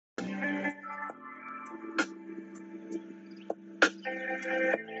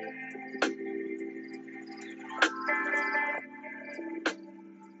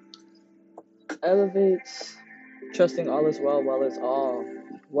elevates, trusting all is well, well is all.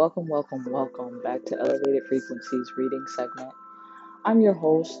 Welcome, welcome, welcome back to Elevated Frequencies reading segment. I'm your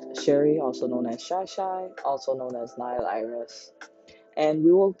host, Sherry, also known as Shy Shy, also known as Nile Iris, and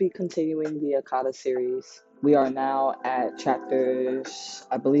we will be continuing the Akata series. We are now at chapters,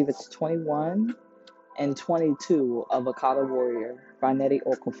 I believe it's 21 and 22 of Akata Warrior by Nettie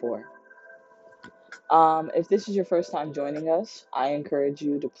Okafor. If this is your first time joining us, I encourage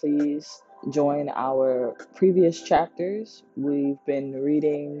you to please join our previous chapters. We've been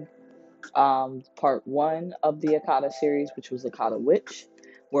reading part one of the Akata series, which was Akata Witch.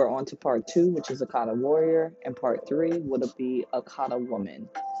 We're on to part two, which is Akata Warrior, and part three would be Akata Woman,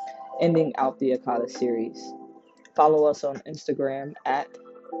 ending out the Akata series. Follow us on Instagram at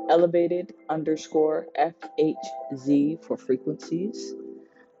elevated underscore FHZ for frequencies.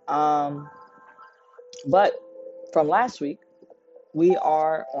 Um, but from last week, we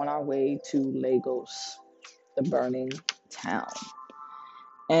are on our way to Lagos, the burning town.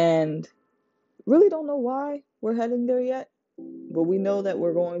 And really don't know why we're heading there yet, but we know that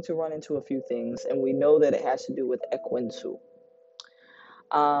we're going to run into a few things, and we know that it has to do with Ekwensu.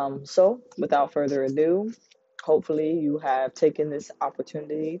 So, without further ado, hopefully you have taken this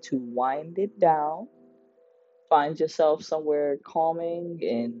opportunity to wind it down, find yourself somewhere calming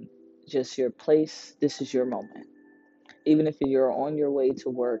and just your place. This is your moment. Even if you're on your way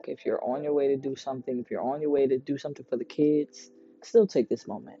to work, if you're on your way to do something, if you're on your way to do something for the kids, still take this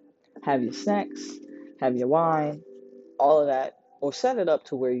moment. Have your snacks, have your wine, all of that, or set it up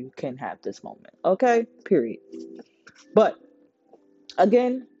to where you can have this moment. Okay? Period. But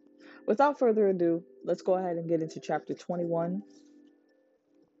again, without further ado, let's go ahead and get into chapter 21,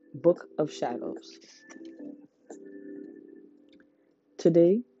 Book of Shadows.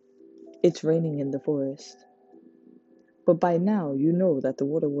 Today, it's raining in the forest. But by now, you know that the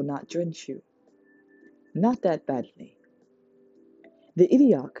water will not drench you. Not that badly. The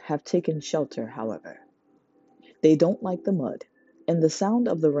Idiok have taken shelter, however. They don't like the mud, and the sound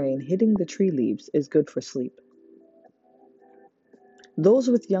of the rain hitting the tree leaves is good for sleep. Those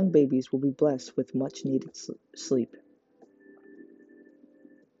with young babies will be blessed with much needed sleep.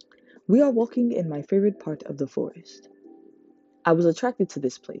 We are walking in my favorite part of the forest. I was attracted to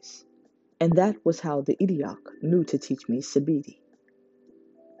this place, and that was how the Idiok knew to teach me Sabidi.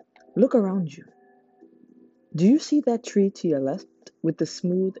 Look around you. Do you see that tree to your left with the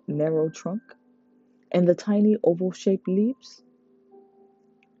smooth, narrow trunk and the tiny oval-shaped leaves?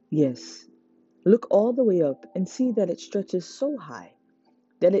 Yes. Look all the way up and see that it stretches so high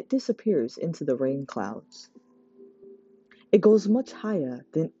that it disappears into the rain clouds. It goes much higher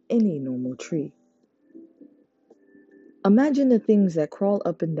than any normal tree. Imagine the things that crawl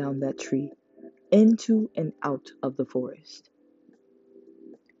up and down that tree, into and out of the forest.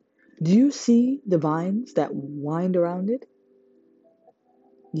 Do you see the vines that wind around it?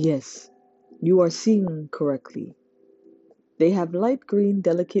 Yes, you are seeing correctly. They have light green,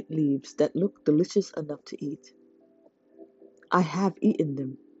 delicate leaves that look delicious enough to eat. I have eaten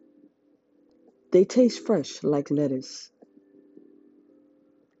them. They taste fresh like lettuce.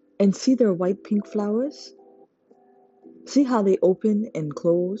 And see their white pink flowers? See how they open and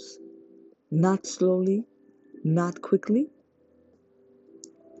close, not slowly, not quickly?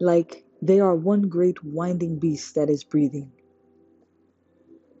 Like they are one great winding beast that is breathing.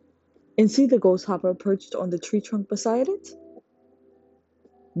 And see the ghost hopper perched on the tree trunk beside it?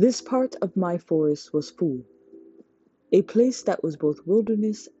 This part of my forest was full, a place that was both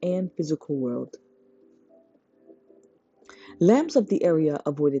wilderness and physical world. Lambs of the area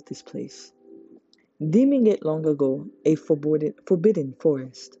avoided this place, deeming it long ago a forbidden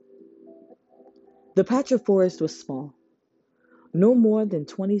forest. The patch of forest was small, no more than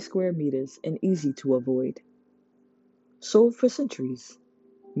 20 square meters and easy to avoid. So for centuries,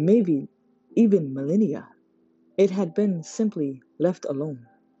 maybe even millennia, it had been simply left alone.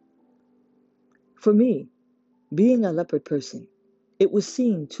 For me, being a leopard person, it was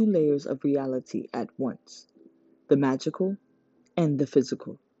seeing two layers of reality at once, the magical and the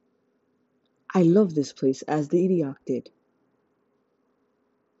physical. I love this place as the Idiok did.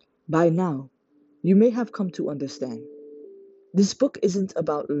 By now, you may have come to understand. This book isn't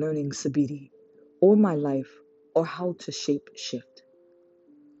about learning Sabidi, or my life, or how to shape shift.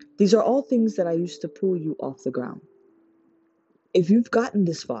 These are all things that I used to pull you off the ground. If you've gotten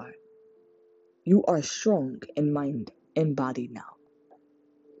this far, you are strong in mind and body now.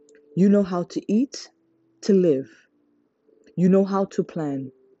 You know how to eat, to live. You know how to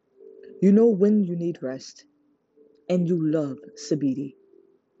plan. You know when you need rest. And you love Sabidi.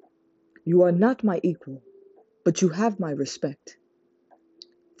 You are not my equal, but you have my respect.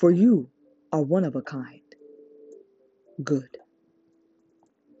 For you, are one of a kind. Good.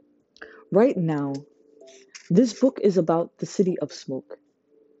 Right now, this book is about the city of smoke,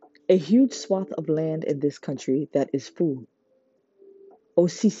 a huge swath of land in this country that is full. O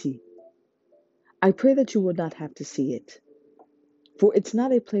Sisi, I pray that you will not have to see it, for it's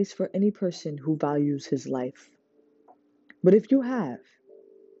not a place for any person who values his life. But if you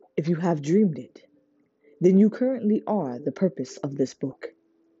have dreamed it, then you currently are the purpose of this book.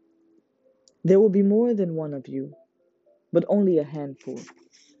 There will be more than one of you, but only a handful.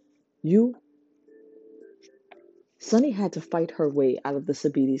 You, Sunny had to fight her way out of the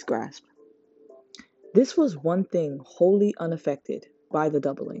Sabidi's grasp. This was one thing wholly unaffected by the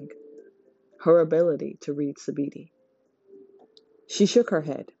doubling, her ability to read Sabidi. She shook her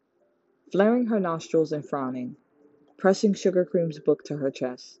head, flaring her nostrils and frowning, pressing Sugar Cream's book to her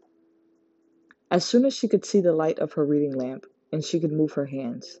chest. As soon as she could see the light of her reading lamp and she could move her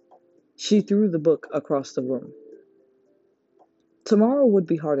hands, she threw the book across the room. Tomorrow would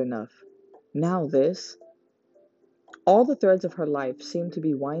be hard enough. Now this. All the threads of her life seemed to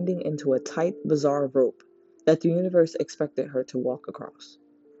be winding into a tight, bizarre rope that the universe expected her to walk across.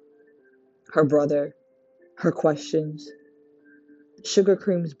 Her brother, her questions, Sugar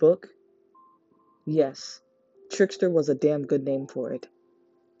Cream's book. Yes, Trickster was a damn good name for it.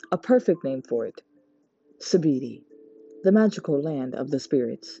 A perfect name for it. Sabidi, the magical land of the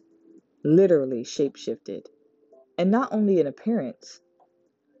spirits, literally shapeshifted. And not only in appearance,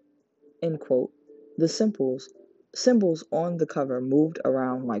 end quote, the symbols on the cover moved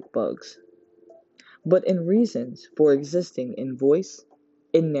around like bugs, but in reasons for existing in voice,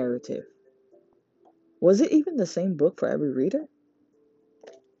 in narrative. Was it even the same book for every reader?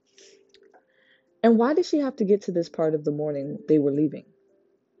 And why did she have to get to this part of the morning they were leaving?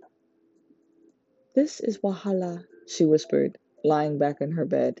 This is Wahala, she whispered, lying back in her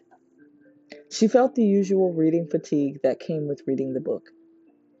bed. She felt the usual reading fatigue that came with reading the book,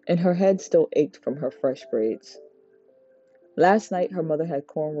 and her head still ached from her fresh braids. Last night, her mother had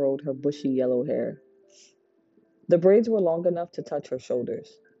cornrowed her bushy yellow hair. The braids were long enough to touch her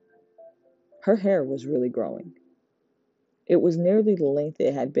shoulders. Her hair was really growing. It was nearly the length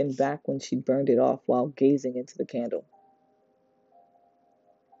it had been back when she'd burned it off while gazing into the candle.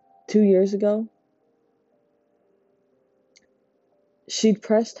 2 years ago, she'd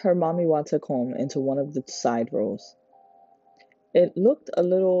pressed her Mamiwata comb into one of the side rows. It looked a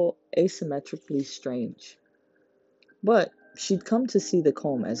little asymmetrically strange, but she'd come to see the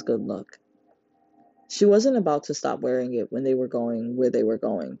comb as good luck. She wasn't about to stop wearing it when they were going where they were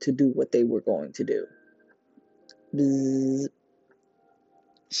going to do what they were going to do. Bzzz.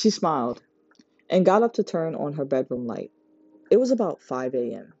 She smiled and got up to turn on her bedroom light. It was about 5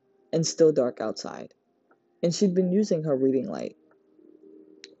 a.m. and still dark outside, and she'd been using her reading light.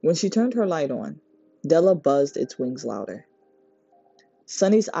 When she turned her light on, Della buzzed its wings louder.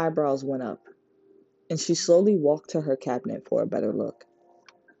 Sunny's eyebrows went up, and she slowly walked to her cabinet for a better look.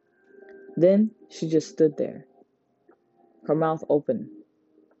 Then she just stood there, her mouth open,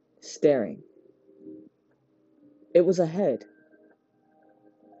 staring. It was a head.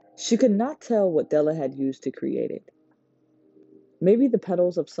 She could not tell what Della had used to create it. Maybe the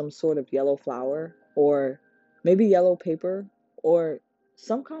petals of some sort of yellow flower, or maybe yellow paper, or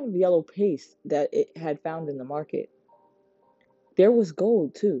some kind of yellow paste that it had found in the market. There was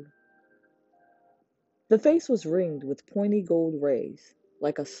gold, too. The face was ringed with pointy gold rays,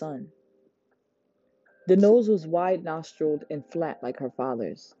 like a sun. The nose was wide nostriled and flat like her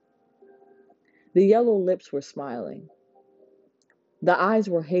father's. The yellow lips were smiling. The eyes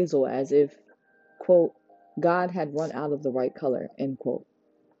were hazel as if, quote, God had run out of the right color, end quote.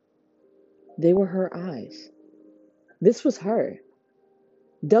 They were her eyes. This was her.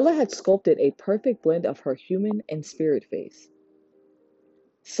 Della had sculpted a perfect blend of her human and spirit face.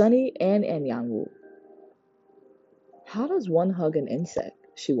 Sunny and Anyanwu. How does one hug an insect?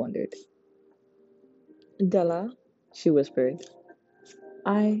 She wondered. Della, she whispered.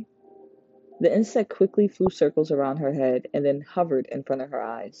 I. The insect quickly flew circles around her head and then hovered in front of her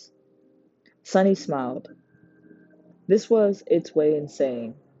eyes. Sunny smiled. This was its way in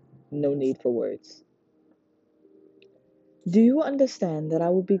saying, no need for words. Do you understand that I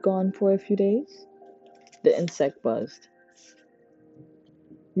will be gone for a few days? The insect buzzed.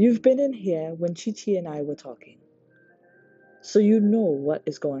 You've been in here when Chichi and I were talking, so you know what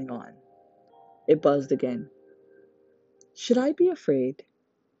is going on. It buzzed again. Should I be afraid?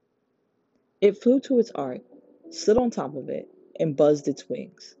 It flew to its art, stood on top of it, and buzzed its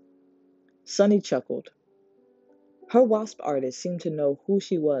wings. Sunny chuckled. Her wasp artist seemed to know who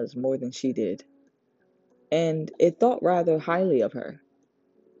she was more than she did, and it thought rather highly of her.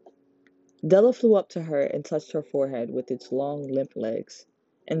 Della flew up to her and touched her forehead with its long, limp legs,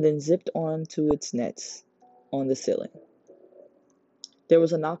 and then zipped on to its nets on the ceiling. There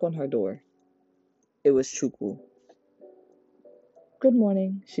was a knock on her door. It was Chukwu. "Good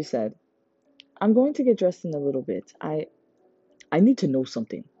morning," she said. "I'm going to get dressed in a little bit. I need to know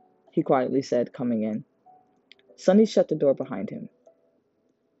something," he quietly said, coming in. Sunny shut the door behind him.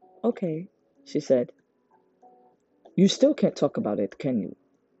 "Okay," she said. "You still can't talk about it, can you?"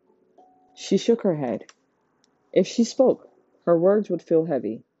 She shook her head. If she spoke, her words would feel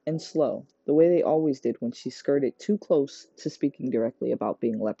heavy and slow, the way they always did when she skirted too close to speaking directly about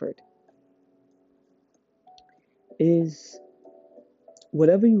being leopard. "Is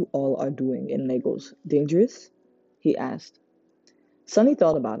whatever you all are doing in Lagos dangerous?" he asked. Sunny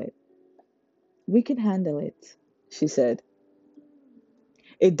thought about it. "We can handle it," she said.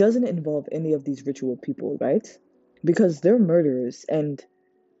 "It doesn't involve any of these ritual people, right? Because they're murderers, and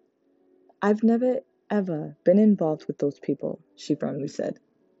I've never, ever been involved with those people," she firmly said.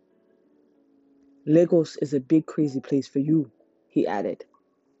 "Lagos is a big, crazy place for you," he added.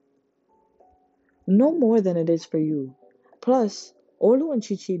 "No more than it is for you. Plus, Olu and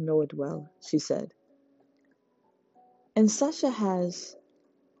Chichi know it well," she said. "And Sasha has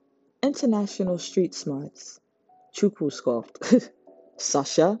international street smarts." Chukwu scoffed.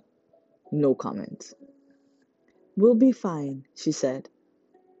 "Sasha?" No comment. "We'll be fine," she said.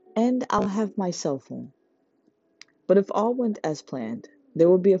 "And I'll have my cell phone." But if all went as planned, there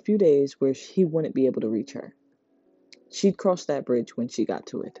would be a few days where he wouldn't be able to reach her. She'd cross that bridge when she got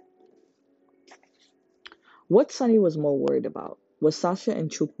to it. What Sunny was more worried about was Sasha and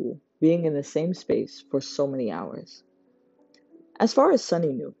Chukwu being in the same space for so many hours. As far as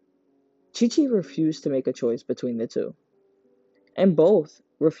Sunny knew, Chi-Chi refused to make a choice between the two, and both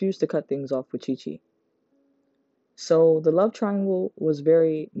refused to cut things off with Chi-Chi. So the love triangle was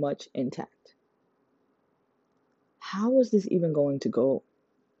very much intact. How was this even going to go?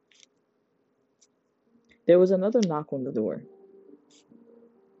 There was another knock on the door.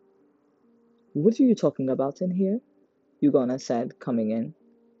 "What are you talking about in here?" Yugona said, coming in.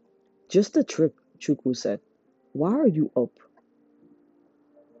 "Just a trip," Chukwu said. "Why are you up?"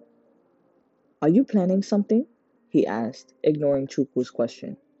 "Are you planning something?" he asked, ignoring Chukwu's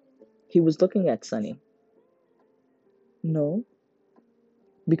question. He was looking at Sunny. "No."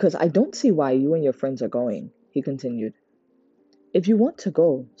 "Because I don't see why you and your friends are going," he continued. "If you want to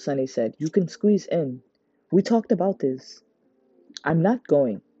go," Sunny said, "you can squeeze in. We talked about this." "I'm not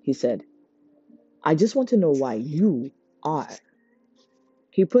going," he said. "I just want to know why you are."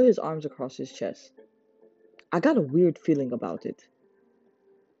 He put his arms across his chest. "I got a weird feeling about it."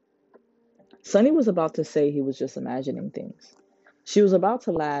 Sunny was about to say he was just imagining things. She was about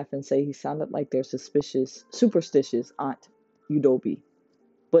to laugh and say he sounded like their superstitious Aunt Udobi,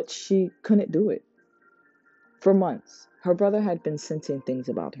 but she couldn't do it. For months, her brother had been sensing things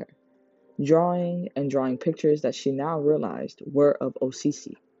about her, drawing and drawing pictures that she now realized were of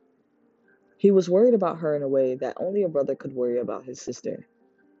Osisi. He was worried about her in a way that only a brother could worry about his sister.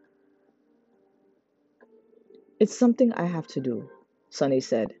 "It's something I have to do," Sunny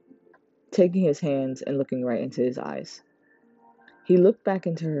said, taking his hands and looking right into his eyes. He looked back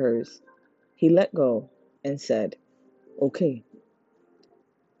into hers. He let go and said, "Okay."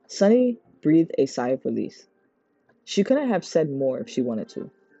 Sunny breathed a sigh of relief. She couldn't have said more if she wanted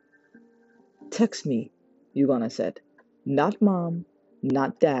to. "Text me," Yugana said. "Not mom,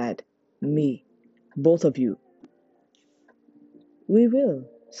 not dad, me. Both of you." "We will,"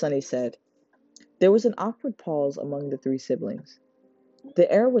 Sunny said. There was an awkward pause among the three siblings.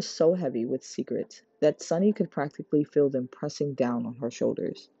 The air was so heavy with secrets that Sunny could practically feel them pressing down on her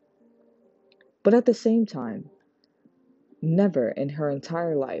shoulders. But at the same time, never in her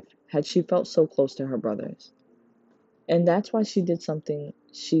entire life had she felt so close to her brothers. And that's why she did something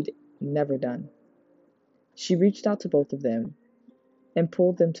she'd never done. She reached out to both of them and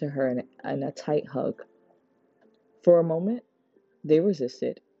pulled them to her in a tight hug. For a moment, they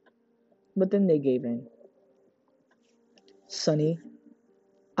resisted, but then they gave in. "Sunny,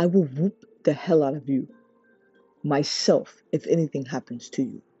 I will whoop the hell out of you, myself, if anything happens to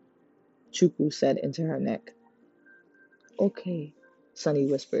you," Chukwu said into her neck. "Okay," Sunny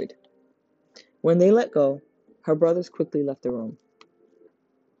whispered. When they let go, her brothers quickly left the room.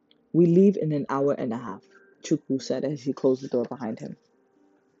 "We leave in an hour and a half," Chukwu said as he closed the door behind him.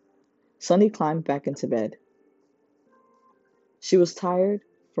 Sunny climbed back into bed. She was tired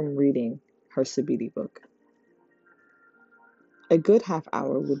from reading her Sabiti book. A good half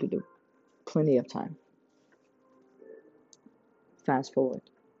hour would do, plenty of time. Fast forward.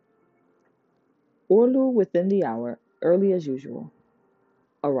 Orlu, within the hour, early as usual,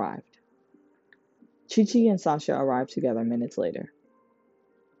 arrived. Chi-Chi and Sasha arrived together minutes later.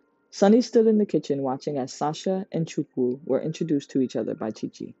 Sunny stood in the kitchen watching as Sasha and Chukwu were introduced to each other by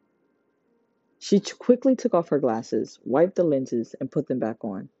Chi-Chi. She quickly took off her glasses, wiped the lenses, and put them back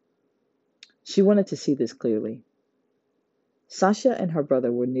on. She wanted to see this clearly. Sasha and her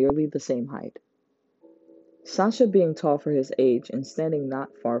brother were nearly the same height. Sasha being tall for his age and standing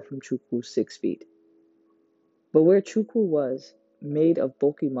not far from Chukwu's 6 feet. But where Chukwu was, made of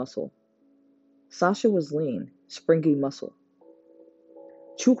bulky muscle, Sasha was lean, springy muscle.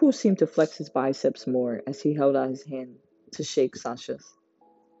 Chukwu seemed to flex his biceps more as he held out his hand to shake Sasha's.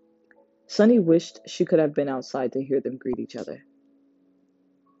 Sunny wished she could have been outside to hear them greet each other.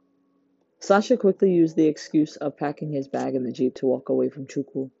 Sasha quickly used the excuse of packing his bag in the Jeep to walk away from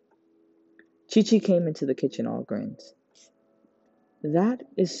Chukwu. Chi-Chi came into the kitchen all grins. That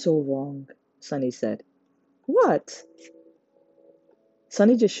is so wrong, Sunny said. What?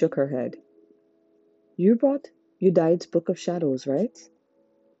 Sunny just shook her head. You brought Udai's Book of Shadows, right?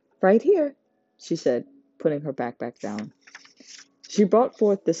 Right here, she said, putting her backpack down. She brought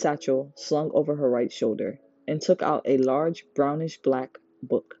forth the satchel slung over her right shoulder and took out a large brownish-black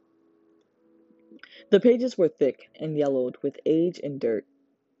book. The pages were thick and yellowed with age and dirt.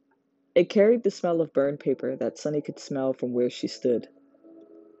 It carried the smell of burned paper that Sunny could smell from where she stood.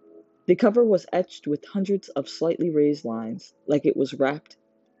 The cover was etched with hundreds of slightly raised lines, like it was wrapped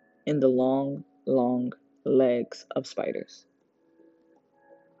in the long, long legs of spiders.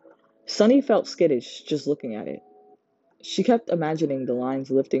 Sunny felt skittish just looking at it. She kept imagining the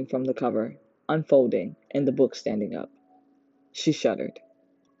lines lifting from the cover, unfolding, and the book standing up. She shuddered.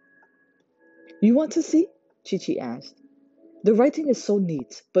 You want to see? Chi-Chi asked. The writing is so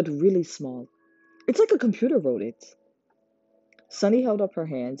neat, but really small. It's like a computer wrote it. Sunny held up her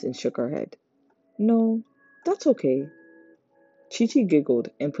hands and shook her head. No, that's okay. Chi-Chi giggled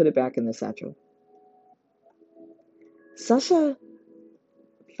and put it back in the satchel. Sasha,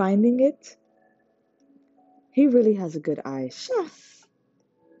 finding it? He really has a good eye. Sha.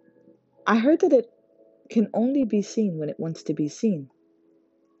 I heard that it can only be seen when it wants to be seen.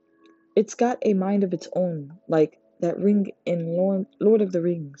 It's got a mind of its own, like that ring in Lord of the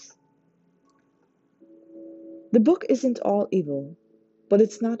Rings. The book isn't all evil, but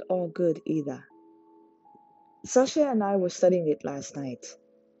it's not all good either. Sasha and I were studying it last night.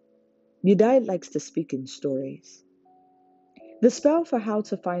 Yudai likes to speak in stories. The spell for how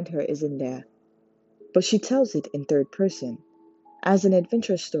to find her is in there, but she tells it in third person, as an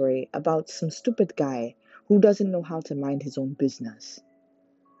adventure story about some stupid guy who doesn't know how to mind his own business.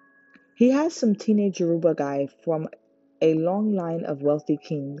 He has some teenage Yoruba guy from a long line of wealthy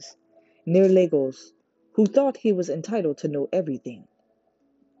kings near Lagos who thought he was entitled to know everything.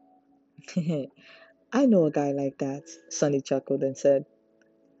 I know a guy like that, Sunny chuckled and said.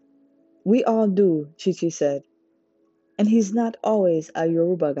 We all do, Chichi said. And he's not always a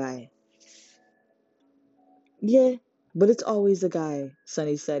Yoruba guy. Yeah, but it's always a guy,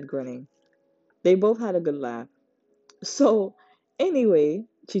 Sunny said, grinning. They both had a good laugh. So, anyway,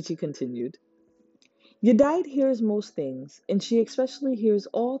 Chichi continued, Yedide hears most things, and she especially hears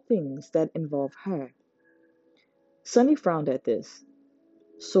all things that involve her. Sunny frowned at this.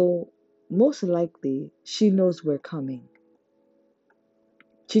 So, most likely, she knows we're coming.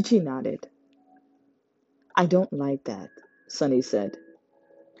 Chichi nodded. I don't like that, Sunny said.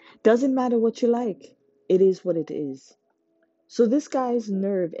 Doesn't matter what you like. It is what it is. So this guy's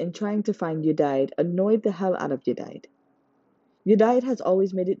nerve in trying to find Yudide annoyed the hell out of Yudide. Yudide has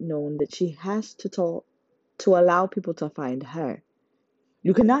always made it known that she has to allow people to find her.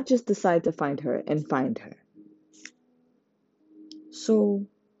 You cannot just decide to find her and find her. So,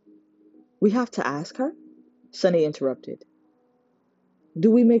 we have to ask her? Sunny interrupted.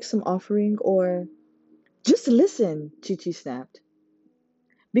 Do we make some offering or... Just listen, Chi-Chi snapped.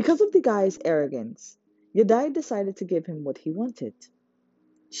 Because of the guy's arrogance, Yadai decided to give him what he wanted.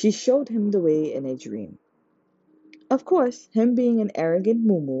 She showed him the way in a dream. Of course, him being an arrogant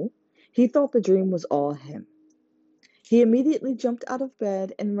muumuu, he thought the dream was all him. He immediately jumped out of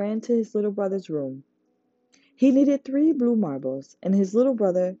bed and ran to his little brother's room. He needed 3 blue marbles, and his little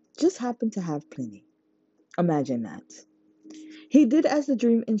brother just happened to have plenty. Imagine that. He did as the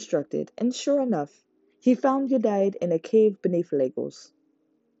dream instructed, and sure enough, he found Yadai in a cave beneath Lagos.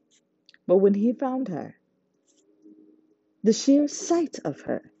 But when he found her, the sheer sight of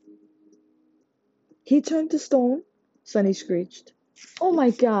her, he turned to stone, Sunny screeched. Oh my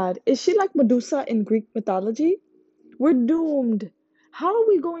god, is she like Medusa in Greek mythology? We're doomed. How are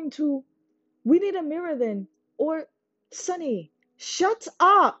we going to... We need a mirror then. Or... Sunny, shut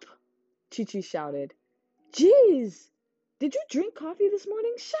up! Chi-Chi shouted. Jeez! Did you drink coffee this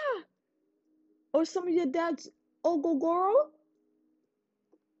morning? Sha! Or some of your dad's Ogogoro?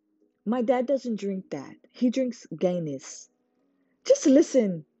 My dad doesn't drink that. He drinks Guinness. Just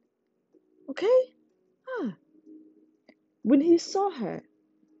listen, okay? Ah. When he saw her,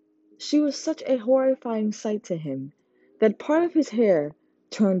 she was such a horrifying sight to him that part of his hair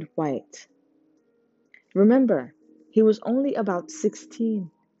turned white. Remember, he was only about 16,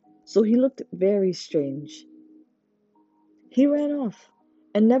 so he looked very strange. He ran off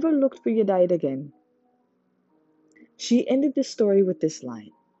and never looked for Yedide again. She ended the story with this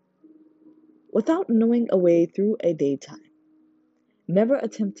line: without knowing a way through a daytime, never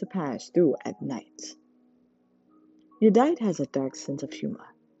attempt to pass through at night. Yedide has a dark sense of humor.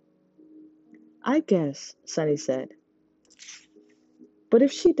 I guess, Sunny said. But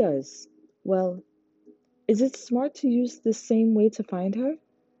if she does, well, is it smart to use the same way to find her?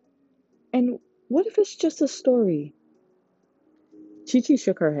 And what if it's just a story? Chi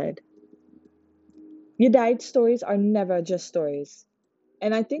shook her head. Yedide stories are never just stories.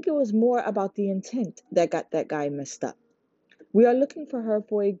 And I think it was more about the intent that got that guy messed up. We are looking for her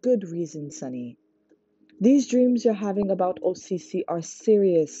for a good reason, Sunny. These dreams you're having about OCC are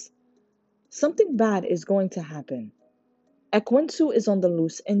serious. Something bad is going to happen. Ekwensu is on the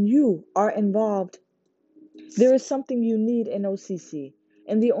loose and you are involved. There is something you need in OCC,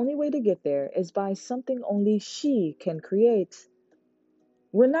 and the only way to get there is by something only she can create.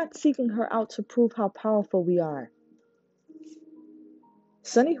 We're not seeking her out to prove how powerful we are.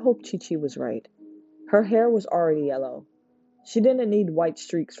 Sunny hoped Chi was right. Her hair was already yellow. She didn't need white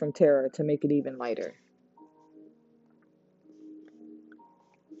streaks from terror to make it even lighter.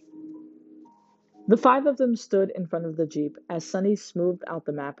 The five of them stood in front of the Jeep as Sunny smoothed out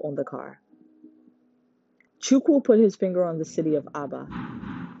the map on the car. Chukwu put his finger on the city of Aba.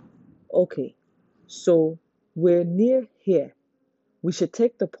 Okay, so we're near here. We should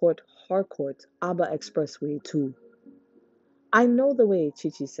take the Port Harcourt Aba Expressway too. I know the way,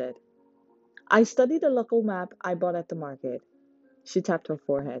 Chichi said. I studied a local map I bought at the market. She tapped her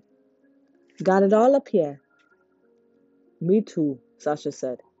forehead. Got it all up here. Me too, Sasha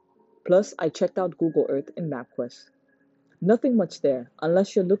said. Plus, I checked out Google Earth and MapQuest. Nothing much there,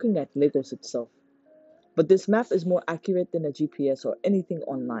 unless you're looking at Lagos itself. But this map is more accurate than a GPS or anything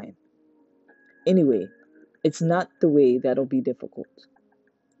online. Anyway, it's not the way that'll be difficult.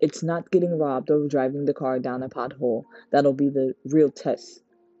 It's not getting robbed or driving the car down a pothole that'll be the real test.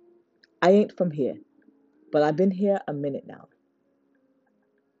 I ain't from here, but I've been here a minute now.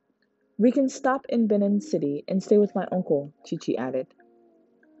 We can stop in Benin City and stay with my uncle, Chichi added.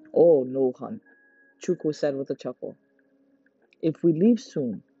 Oh, no, hun, Chuko said with a chuckle. If we leave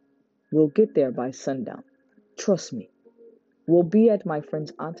soon, we'll get there by sundown. Trust me, we'll be at my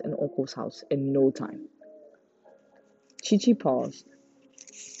friend's aunt and uncle's house in no time. Chichi paused.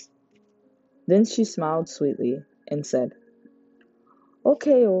 Then she smiled sweetly and said,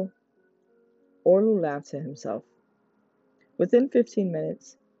 Okay, oh. Orlu laughed to himself. Within 15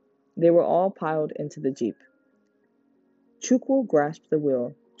 minutes, they were all piled into the jeep. Chukwu grasped the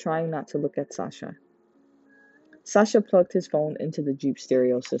wheel, trying not to look at Sasha. Sasha plugged his phone into the jeep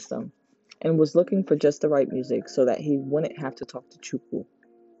stereo system and was looking for just the right music so that he wouldn't have to talk to Chukwu.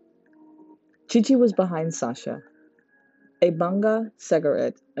 Chichi was behind Sasha, a banga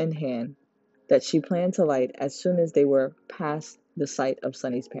cigarette in hand that she planned to light as soon as they were past the sight of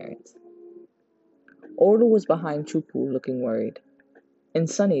Sunny's parents. Orlu was behind Chukwu looking worried, and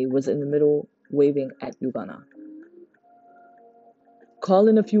Sunny was in the middle waving at Ugana. Call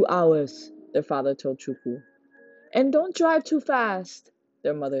in a few hours, their father told Chukwu. And don't drive too fast,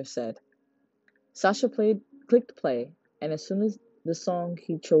 their mother said. Sasha clicked play, and as soon as the song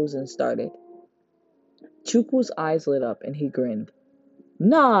he'd chosen started, Chukwu's eyes lit up and he grinned.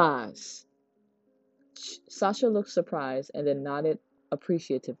 Nas! Sasha looked surprised and then nodded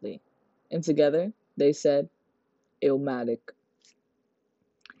appreciatively. And together, they said, Illmatic.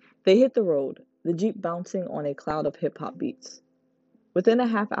 They hit the road, the jeep bouncing on a cloud of hip-hop beats. Within a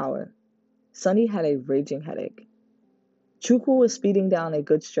half hour, Sunny had a raging headache. Chukwu was speeding down a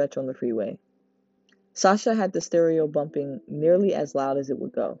good stretch on the freeway. Sasha had the stereo bumping nearly as loud as it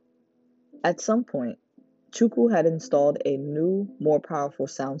would go. At some point, Chukwu had installed a new, more powerful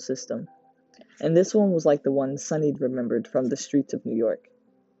sound system, and this one was like the one Sunny remembered from the streets of New York.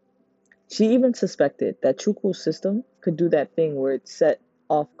 She even suspected that Chukwu's system could do that thing where it set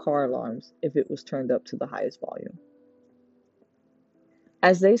off car alarms if it was turned up to the highest volume.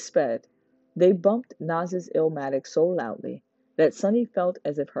 As they sped, they bumped Naz's Illmatic so loudly that Sunny felt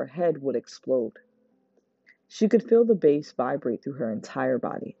as if her head would explode. She could feel the bass vibrate through her entire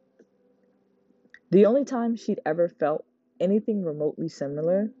body. The only time she'd ever felt anything remotely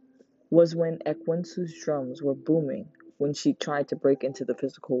similar was when Ekwinsu's drums were booming when she tried to break into the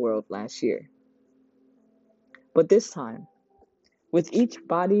physical world last year. But this time, with each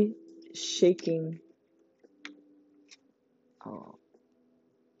body shaking uh,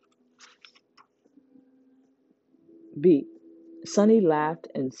 beat, Sunny laughed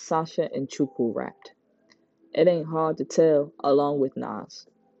and Sasha and Chuku rapped. It ain't hard to tell, along with Nas.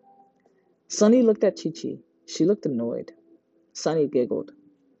 Sunny looked at Chi Chi. She looked annoyed. Sunny giggled.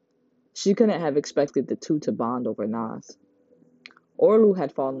 She couldn't have expected the two to bond over Nas. Orlu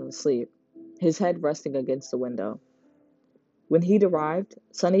had fallen asleep, his head resting against the window. When he'd arrived,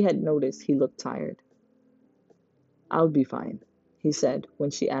 Sunny had noticed he looked tired. I'll be fine, he said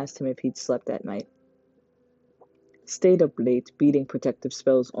when she asked him if he'd slept that night. Stayed up late beating protective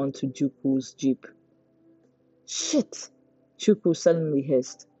spells onto Juku's jeep. Shit! Chuku suddenly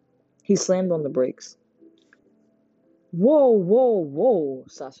hissed. He slammed on the brakes. Whoa, whoa, whoa,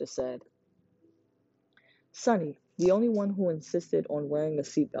 Sasha said. Sunny, the only one who insisted on wearing a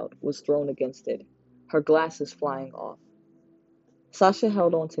seatbelt, was thrown against it, her glasses flying off. Sasha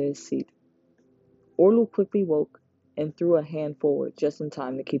held onto his seat. Orlu quickly woke and threw a hand forward just in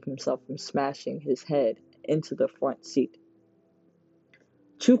time to keep himself from smashing his head into the front seat.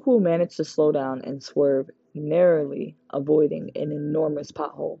 Chukwu managed to slow down and swerve, narrowly avoiding an enormous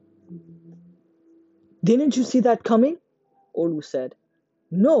pothole. Didn't you see that coming? Orlu said.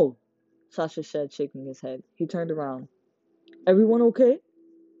 No, Sasha said, shaking his head. He turned around. Everyone okay?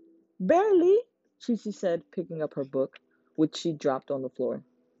 Barely, Chichi said, picking up her book, which she dropped on the floor.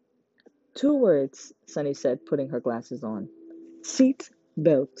 2 words, Sunny said, putting her glasses on. Seat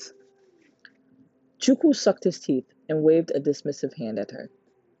belts. Chukwu sucked his teeth and waved a dismissive hand at her.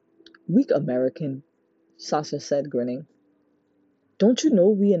 Weak American, Sasha said, grinning. Don't you know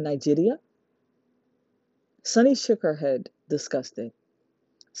we in Nigeria? Sunny shook her head, disgusted.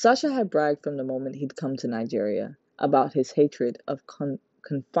 Sasha had bragged from the moment he'd come to Nigeria about his hatred of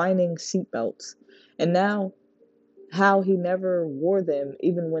confining seatbelts, and now how he never wore them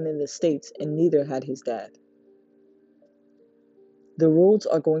even when in the States, and neither had his dad. The roads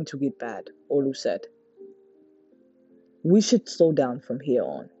are going to get bad, Olu said. We should slow down from here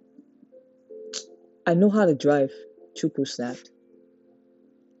on. I know how to drive, Chukwu snapped.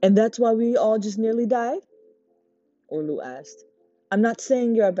 And that's why we all just nearly died? Orlu asked. I'm not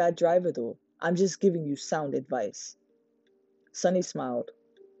saying you're a bad driver, though. I'm just giving you sound advice. Sunny smiled.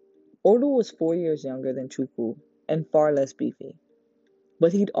 Orlu was 4 years younger than Chukwu and far less beefy.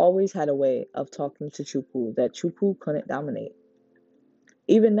 But he'd always had a way of talking to Chukwu that Chukwu couldn't dominate.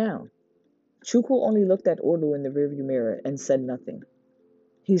 Even now, Chukwu only looked at Orlu in the rearview mirror and said nothing.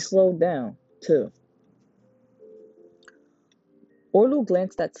 He slowed down, too. Orlu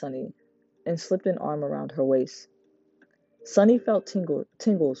glanced at Sunny and slipped an arm around her waist. Sunny felt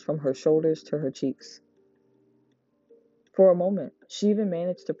tingles from her shoulders to her cheeks. For a moment, she even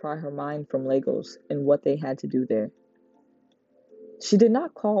managed to pry her mind from Legos and what they had to do there. She did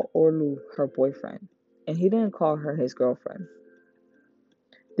not call Orlu her boyfriend, and he didn't call her his girlfriend.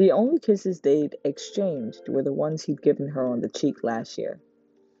 The only kisses they'd exchanged were the ones he'd given her on the cheek last year,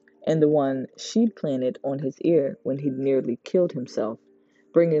 and the one she'd planted on his ear when he'd nearly killed himself,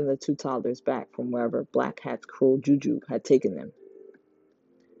 bringing the two toddlers back from wherever Black Hat's cruel juju had taken them.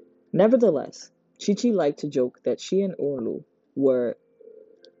 Nevertheless, Chi-Chi liked to joke that she and Orlu were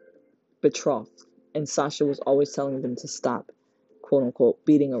betrothed, and Sasha was always telling them to stop, quote-unquote,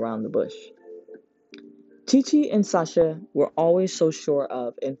 beating around the bush. Chi-Chi and Sasha were always so sure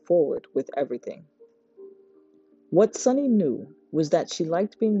of and forward with everything. What Sunny knew was that she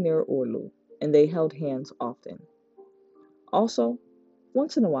liked being near Orlu, and they held hands often. Also,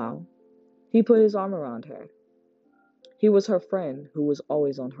 once in a while, he put his arm around her. He was her friend who was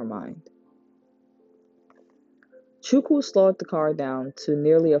always on her mind. Chukwu slowed the car down to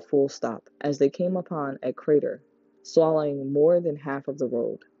nearly a full stop as they came upon a crater, swallowing more than half of the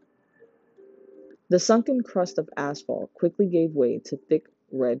road. The sunken crust of asphalt quickly gave way to thick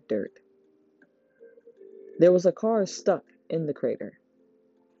red dirt. There was a car stuck in the crater.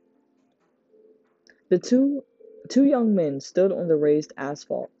 The two young men stood on the raised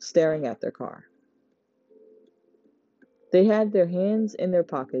asphalt, staring at their car. They had their hands in their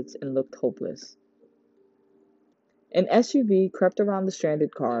pockets and looked hopeless. An SUV crept around the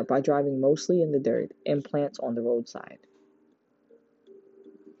stranded car by driving mostly in the dirt and plants on the roadside.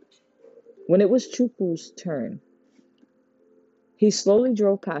 When it was Chukwu's turn, he slowly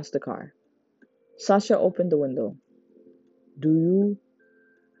drove past the car. Sasha opened the window. Do you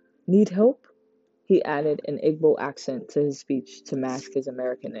need help? He added an Igbo accent to his speech to mask his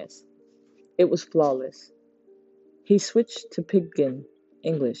Americanness. It was flawless. He switched to Pidgin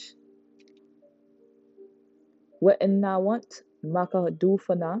English. What and I want? Maka do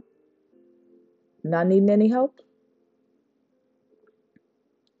for na? Not needing any help?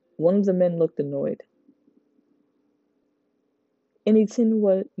 One of the men looked annoyed. Anything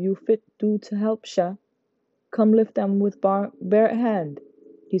what you fit do to help, Sha? Come lift them with bare hand.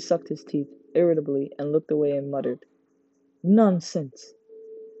 He sucked his teeth irritably and looked away and muttered, Nonsense.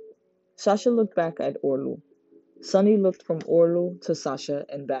 Sasha looked back at Orlu. Sunny looked from Orlu to Sasha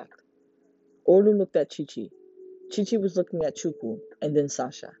and back. Orlu looked at Chichi. Chichi was looking at Chuku and then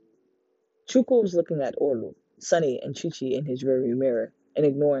Sasha. Chuku was looking at Orlu, Sunny, and Chichi in his rearview mirror and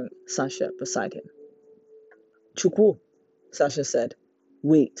ignoring Sasha beside him. Chuku, Sasha said.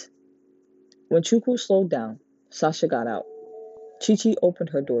 Wait. When Chuku slowed down, Sasha got out. Chichi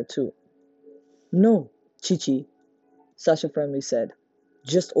opened her door too. No, Chichi, Sasha firmly said.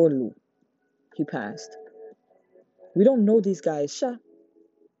 Just Orlu. He passed. We don't know these guys, Sha.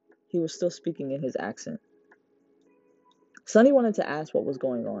 He was still speaking in his accent. Sunny wanted to ask what was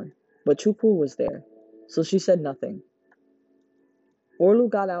going on, but Chuku was there, so she said nothing. Orlu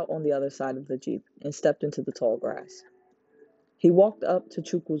got out on the other side of the jeep and stepped into the tall grass. He walked up to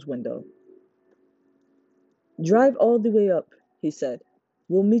Chuku's window. Drive all the way up, he said.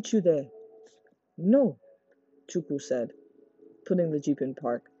 We'll meet you there. No, Chuku said, putting the jeep in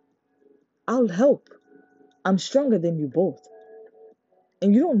park. I'll help. I'm stronger than you both.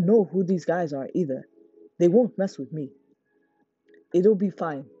 And you don't know who these guys are either. They won't mess with me. It'll be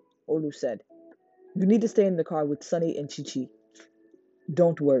fine, Orlu said. You need to stay in the car with Sunny and Chichi.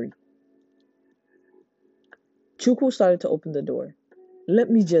 Don't worry. Chuku started to open the door. Let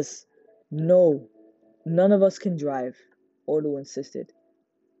me just... No, none of us can drive, Orlu insisted.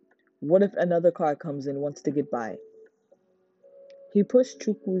 What if another car comes and wants to get by? He pushed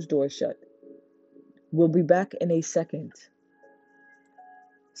Chuku's door shut. We'll be back in a second.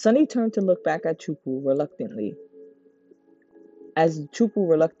 Sunny turned to look back at Chuku reluctantly, as Chuku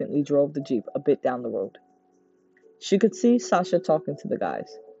reluctantly drove the jeep a bit down the road. She could see Sasha talking to the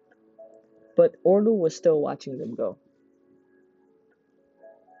guys, but Orlu was still watching them go.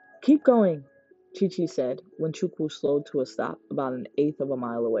 Keep going, Chichi said when Chuku slowed to a stop about an eighth of a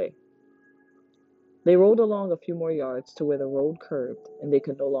mile away. They rode along a few more yards to where the road curved and they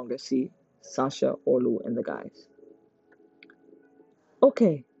could no longer see Sasha, Orlu, and the guys.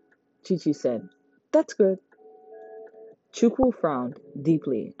 Okay, Chichi said. That's good. Chuku frowned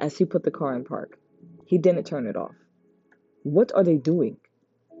deeply as he put the car in park. He didn't turn it off. What are they doing?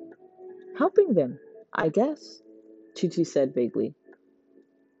 Helping them, I guess, Chichi said vaguely.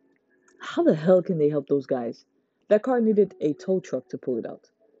 How the hell can they help those guys? That car needed a tow truck to pull it out.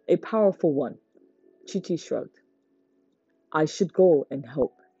 A powerful one. Chichi shrugged. I should go and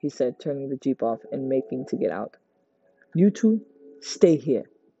help, he said, turning the jeep off and making to get out. You two, stay here.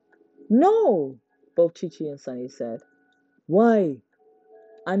 No, both Chichi and Sunny said. Why?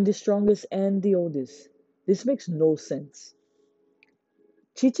 I'm the strongest and the oldest. This makes no sense.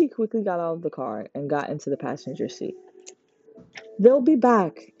 Chichi quickly got out of the car and got into the passenger seat. They'll be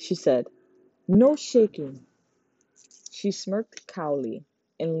back, she said. No shaking. She smirked cowly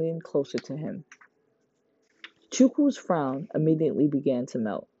and leaned closer to him. Chuku's frown immediately began to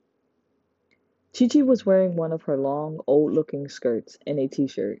melt. Chichi was wearing one of her long, old-looking skirts and a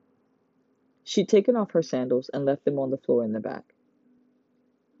t-shirt. She'd taken off her sandals and left them on the floor in the back.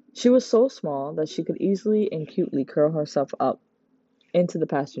 She was so small that she could easily and cutely curl herself up into the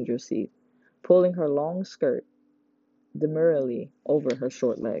passenger seat, pulling her long skirt demurely over her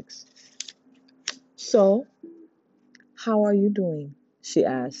short legs. So, how are you doing? She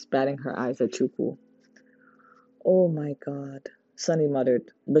asked, batting her eyes at Chuku. Oh my God, Sunny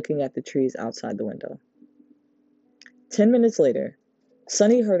muttered, looking at the trees outside the window. 10 minutes later,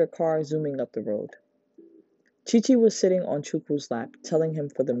 Sunny heard a car zooming up the road. Chichi was sitting on Chuku's lap, telling him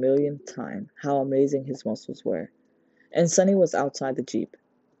for the millionth time how amazing his muscles were, and Sunny was outside the jeep,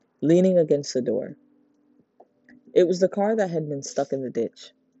 leaning against the door. It was the car that had been stuck in the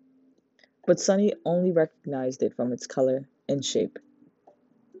ditch, but Sunny only recognized it from its color and shape.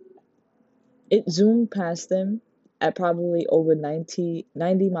 It zoomed past them at probably over 90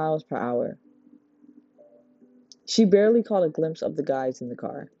 miles per hour. She barely caught a glimpse of the guys in the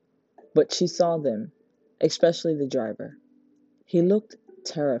car, but she saw them, especially the driver. He looked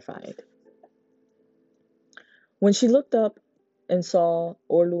terrified. When she looked up and saw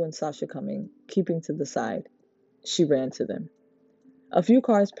Orlu and Sasha coming, keeping to the side, she ran to them. A few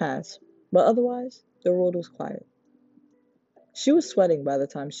cars passed, but otherwise, the road was quiet. She was sweating by the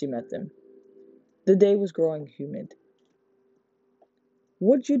time she met them. The day was growing humid.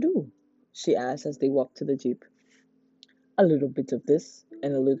 What'd you do? She asked as they walked to the jeep. A little bit of this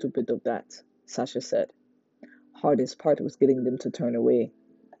and a little bit of that, Sasha said. Hardest part was getting them to turn away,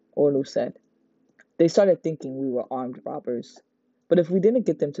 Orlu said. They started thinking we were armed robbers. But if we didn't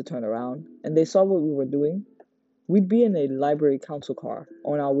get them to turn around, and they saw what we were doing, we'd be in a library council car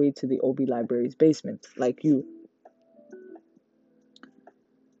on our way to the OB library's basement, like you.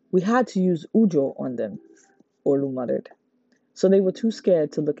 We had to use Ujo on them, Orlu muttered. So they were too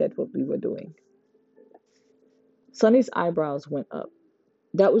scared to look at what we were doing. Sunny's eyebrows went up.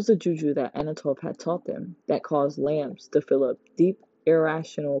 That was the juju that Anatov had taught them that caused lambs to feel a deep,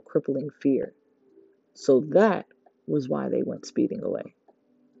 irrational, crippling fear. So that was why they went speeding away.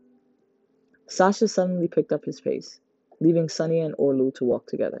 Sasha suddenly picked up his pace, leaving Sunny and Orlu to walk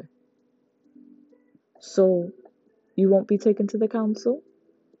together. So, you won't be taken to the council?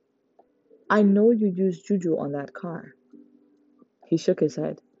 I know you used juju on that car. He shook his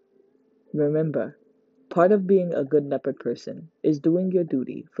head. Remember, part of being a good leopard person is doing your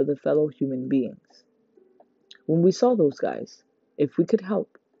duty for the fellow human beings. When we saw those guys, if we could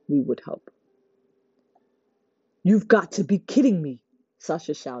help, we would help. You've got to be kidding me,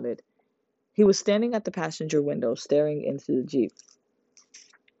 Sasha shouted. He was standing at the passenger window staring into the Jeep.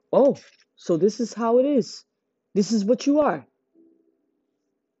 Oh, so this is how it is. This is what you are.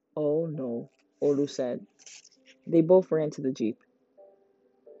 Oh no, Olu said. They both ran to the Jeep.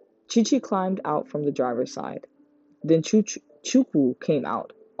 Chichi climbed out from the driver's side. Then Chukwu came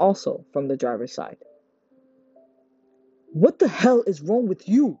out, also from the driver's side. What the hell is wrong with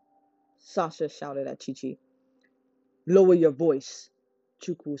you? Sasha shouted at Chichi. Lower your voice,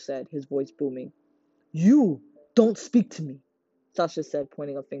 Chukwu said, his voice booming. You don't speak to me, Sasha said,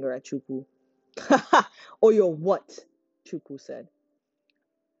 pointing a finger at Chukwu. Or your what? Chukwu said.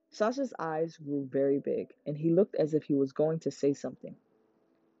 Sasha's eyes grew very big, and he looked as if he was going to say something.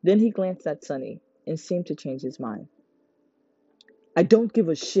 Then he glanced at Sunny and seemed to change his mind. I don't give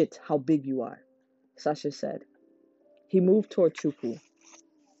a shit how big you are, Sasha said. He moved toward Chukwu.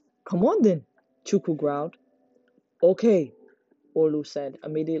 Come on then, Chukwu growled. Okay, Orlu said,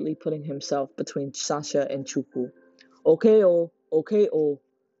 immediately putting himself between Sasha and Chukwu. Okay, oh.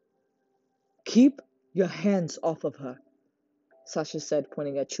 Keep your hands off of her, Sasha said,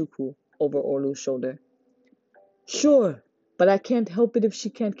 pointing at Chukwu over Orlu's shoulder. Sure, but I can't help it if she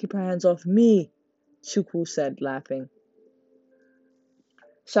can't keep her hands off me, Chukwu said, laughing.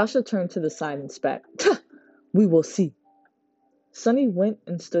 Sasha turned to the side and spat. We will see. Sunny went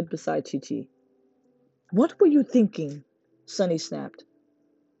and stood beside Chi-Chi. What were you thinking? Sunny snapped.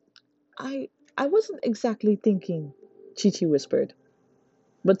 I wasn't exactly thinking, Chi-Chi whispered.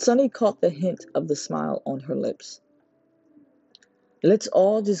 But Sunny caught the hint of the smile on her lips. Let's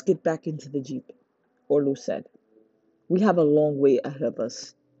all just get back into the Jeep, Orlu said. We have a long way ahead of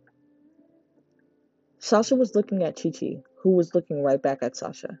us. Sasha was looking at Chi-Chi, who was looking right back at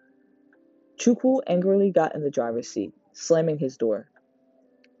Sasha. Chukwu angrily got in the driver's seat, slamming his door.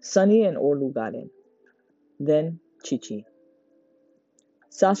 Sunny and Orlu got in. Then Chi-Chi.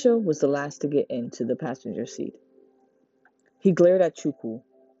 Sasha was the last to get into the passenger seat. He glared at Chukwu,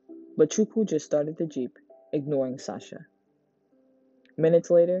 but Chukwu just started the Jeep, ignoring Sasha. Minutes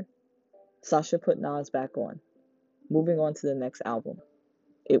later, Sasha put Nas back on, moving on to the next album.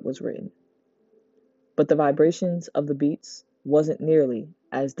 It was written. But the vibrations of the beats wasn't nearly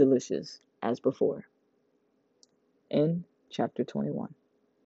as delicious as before. In Chapter 21.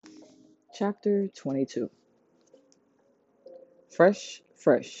 Chapter 22. Fresh,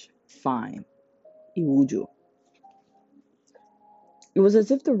 fine. Iwuju. It was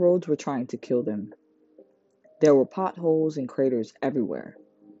as if the roads were trying to kill them. There were potholes and craters everywhere.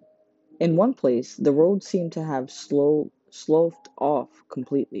 In one place, the road seemed to have sloughed off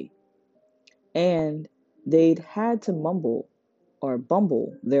completely, and they'd had to mumble or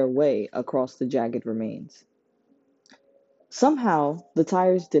bumble their way across the jagged remains. Somehow, the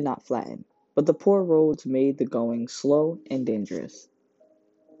tires did not flatten, but the poor roads made the going slow and dangerous.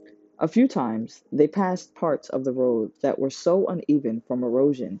 A few times, they passed parts of the road that were so uneven from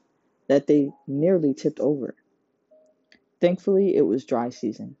erosion that they nearly tipped over. Thankfully, it was dry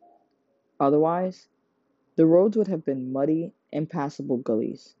season. Otherwise, the roads would have been muddy, impassable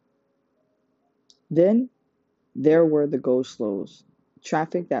gullies. Then, there were the go-slows,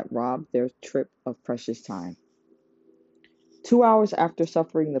 traffic that robbed their trip of precious time. 2 hours after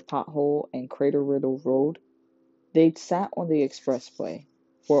suffering the pothole and crater-riddled road, they'd sat on the expressway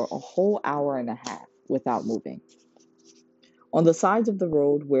for a whole hour and a half without moving. On the sides of the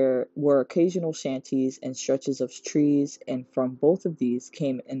road were occasional shanties and stretches of trees, and from both of these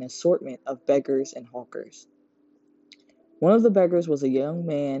came an assortment of beggars and hawkers. One of the beggars was a young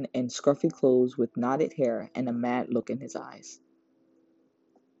man in scruffy clothes with knotted hair and a mad look in his eyes.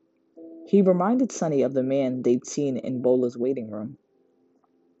 He reminded Sonny of the man they'd seen in Bola's waiting room.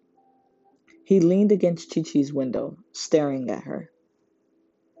 He leaned against Chi-Chi's window, staring at her.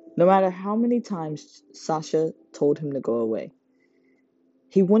 No matter how many times Sasha told him to go away,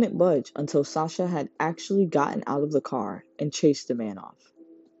 he wouldn't budge until Sasha had actually gotten out of the car and chased the man off.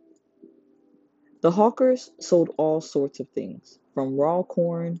 The hawkers sold all sorts of things, from raw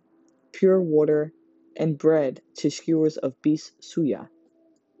corn, pure water, and bread to skewers of beef suya,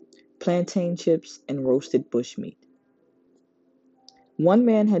 plantain chips, and roasted bushmeat. One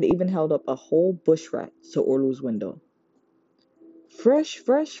man had even held up a whole bush rat to Orlu's window. Fresh,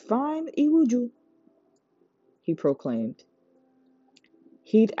 fresh, fine iwuju, he proclaimed.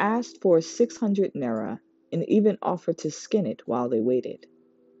 He'd asked for 600 naira and even offered to skin it while they waited.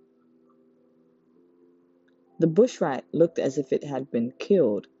 The bush rat looked as if it had been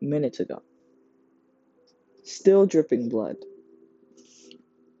killed minutes ago, still dripping blood.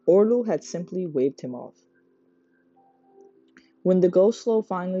 Orlu had simply waved him off. When the go-slow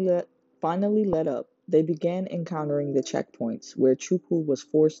finally let up, they began encountering the checkpoints where Chukwu was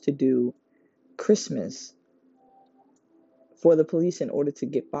forced to do Christmas for the police in order to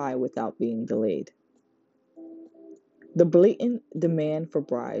get by without being delayed. The blatant demand for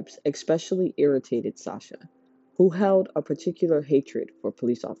bribes especially irritated Sasha, who held a particular hatred for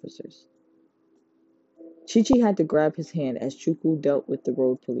police officers. Chi-Chi had to grab his hand as Chukwu dealt with the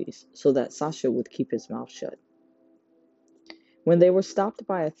road police so that Sasha would keep his mouth shut. When they were stopped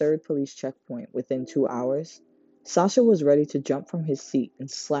by a third police checkpoint within 2 hours, Sasha was ready to jump from his seat and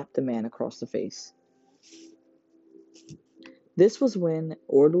slap the man across the face. This was when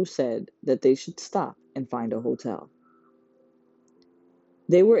Orlu said that they should stop and find a hotel.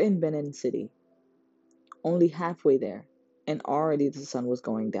 They were in Benin City, only halfway there, and already the sun was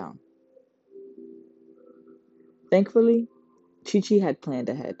going down. Thankfully, Chi-Chi had planned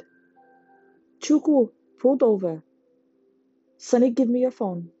ahead. Chukwu, pulled over. Sonny, give me your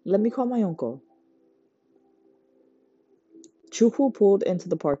phone. Let me call my uncle. Chukwu pulled into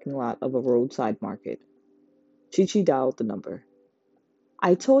the parking lot of a roadside market. Chi-Chi dialed the number.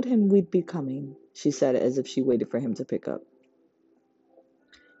 I told him we'd be coming, she said as if she waited for him to pick up.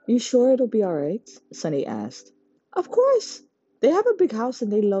 You sure it'll be all right? Sonny asked. Of course. They have a big house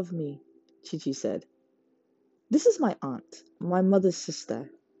and they love me, Chi-Chi said. This is my aunt, my mother's sister.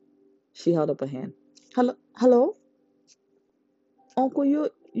 She held up a hand. Hello? Uncle,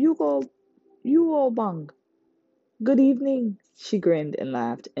 you go bang. Good evening. She grinned and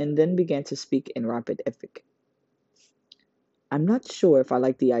laughed and then began to speak in rapid Efik. I'm not sure if I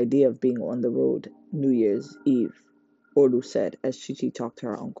like the idea of being on the road New Year's Eve, Orlu said as Chichi talked to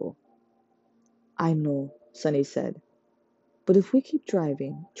her uncle. I know, Sunny said, but if we keep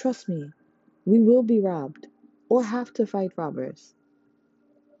driving, trust me, we will be robbed or have to fight robbers.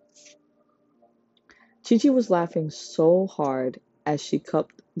 Chichi was laughing so hard as she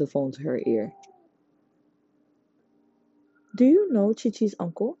cupped the phone to her ear. Do you know Chichi's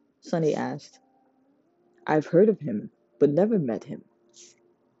uncle? Sunny asked. I've heard of him, but never met him.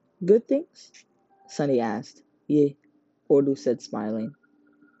 Good things? Sunny asked. Yeah, Orlu said, smiling.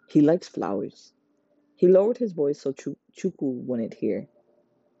 He likes flowers. He lowered his voice so Chuku wouldn't hear.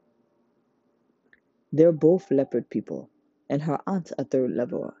 They're both leopard people, and her aunt's a third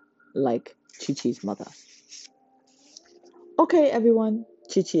level, like Chi-Chi's mother. Okay, everyone,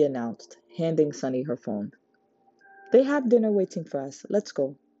 Chi-Chi announced, handing Sunny her phone. They have dinner waiting for us. Let's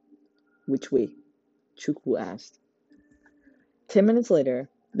go. Which way? Chuku asked. 10 minutes later,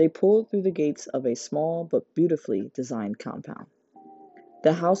 they pulled through the gates of a small but beautifully designed compound.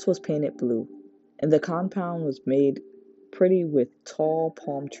 The house was painted blue, and the compound was made pretty with tall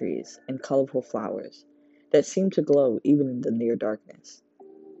palm trees and colorful flowers that seemed to glow even in the near darkness.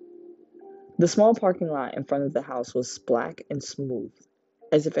 The small parking lot in front of the house was black and smooth,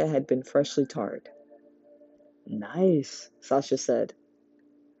 as if it had been freshly tarred. Nice, Sasha said.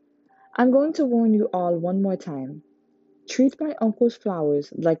 I'm going to warn you all one more time. Treat my uncle's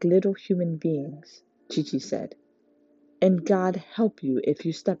flowers like little human beings, Chichi said. And God help you if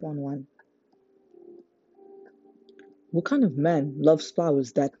you step on one. What kind of man loves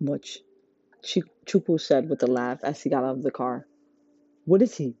flowers that much? Chupu said with a laugh as he got out of the car. What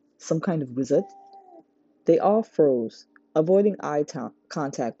is he? Some kind of wizard? They all froze, avoiding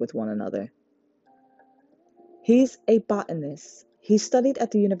contact with one another. He's a botanist. He studied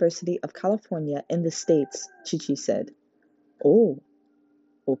at the University of California in the States, Chichi said. Oh,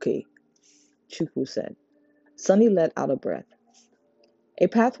 okay, Chupu said. Sunny let out a breath. A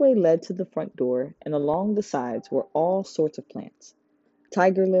pathway led to the front door, and along the sides were all sorts of plants.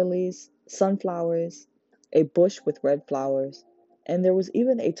 Tiger lilies, sunflowers, a bush with red flowers, and there was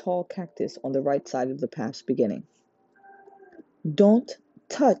even a tall cactus on the right side of the path's beginning. Don't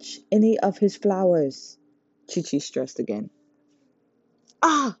touch any of his flowers, Chi-Chi stressed again.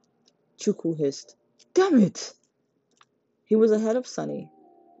 Ah! Chuku hissed. Damn it! He was ahead of Sunny,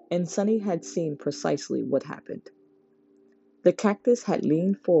 and Sunny had seen precisely what happened. The cactus had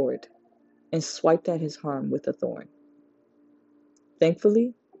leaned forward and swiped at his arm with a thorn.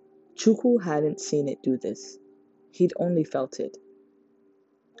 Thankfully, Chuku hadn't seen it do this. He'd only felt it.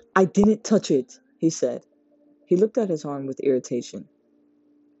 I didn't touch it, he said. He looked at his arm with irritation.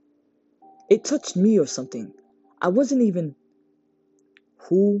 It touched me or something. I wasn't even...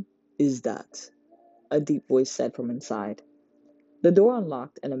 Who is that? A deep voice said from inside. The door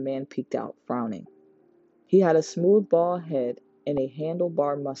unlocked and a man peeked out, frowning. He had a smooth bald head and a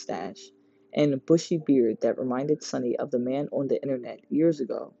handlebar mustache and a bushy beard that reminded Sonny of the man on the internet years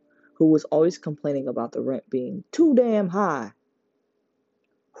ago who was always complaining about the rent being too damn high.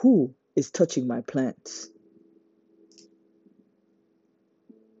 Who is touching my plants?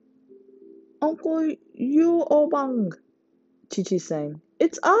 Uncle Yu Obang, Chi-Chi sang.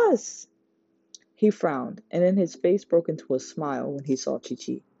 It's us! He frowned, and then his face broke into a smile when he saw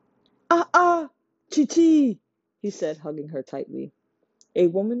Chi-Chi. Ah, ah, Chi-Chi, he said, hugging her tightly. A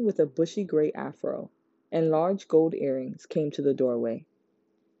woman with a bushy gray afro and large gold earrings came to the doorway,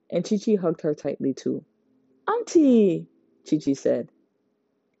 and Chi-Chi hugged her tightly too. Auntie, Chi-Chi said.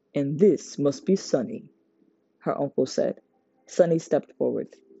 And this must be Sunny, her uncle said. Sunny stepped forward.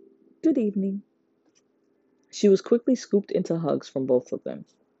 Good evening. She was quickly scooped into hugs from both of them.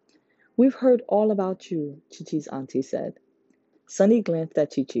 We've heard all about you, Chi-Chi's auntie said. Sunny glanced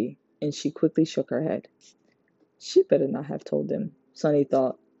at Chi-Chi, and she quickly shook her head. She better not have told them, Sunny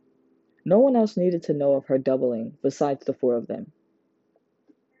thought. No one else needed to know of her doubling besides the four of them.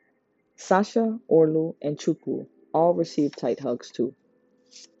 Sasha, Orlu, and Chuku all received tight hugs too.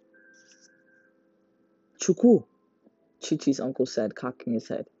 Chuku, Chi-Chi's uncle said, cocking his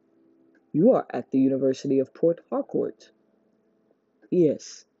head. You are at the University of Port Harcourt.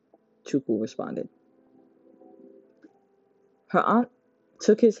 Yes, Chuku responded. Her aunt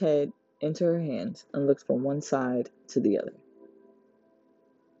took his head into her hands and looked from one side to the other.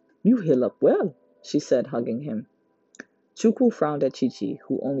 You heal up well, she said, hugging him. Chuku frowned at Chi-Chi,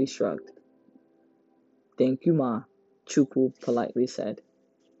 who only shrugged. Thank you, Ma, Chuku politely said.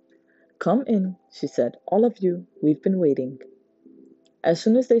 Come in, she said. All of you, we've been waiting. As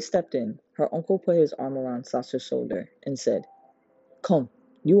soon as they stepped in, her uncle put his arm around Sasha's shoulder and said, Come,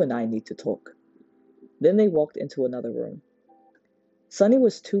 you and I need to talk. Then they walked into another room. Sunny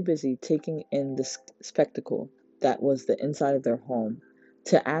was too busy taking in the spectacle that was the inside of their home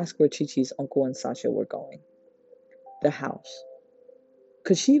to ask where Chi-Chi's uncle and Sasha were going. The house.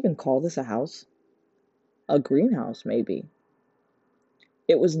 Could she even call this a house? A greenhouse, maybe.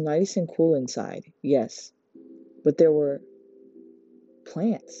 It was nice and cool inside, yes, but there were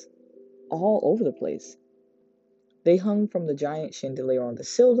plants all over the place. They hung from the giant chandelier on the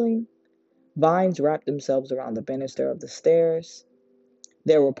ceiling. Vines wrapped themselves around the banister of the stairs.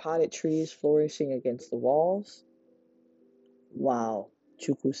 There were potted trees flourishing against the walls. Wow,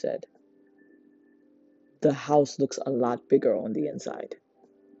 Chuku said. The house looks a lot bigger on the inside.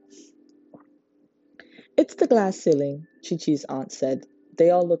 It's the glass ceiling, Chi-Chi's aunt said. They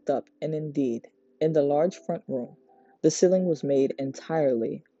all looked up, and indeed, in the large front room, the ceiling was made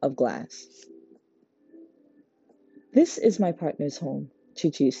entirely of glass. This is my partner's home,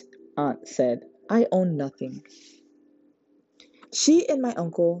 Chi-Chi's aunt said. I own nothing. She and my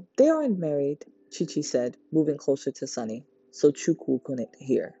uncle, they aren't married, Chi-Chi said, moving closer to Sunny, so Chuku couldn't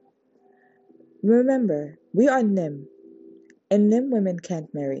hear. Remember, we are Nim, and Nim women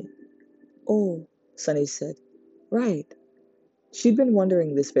can't marry. Oh, Sunny said. Right. She'd been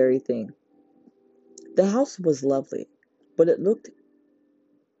wondering this very thing. The house was lovely, but it looked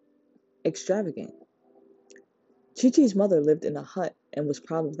extravagant. Chi-Chi's mother lived in a hut and was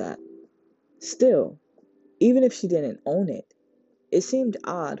proud of that. Still, even if she didn't own it, it seemed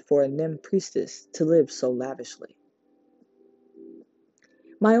odd for a Nim priestess to live so lavishly.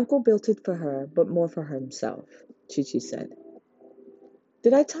 My uncle built it for her, but more for himself, Chi-Chi said.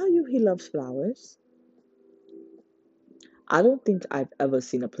 Did I tell you he loves flowers? I don't think I've ever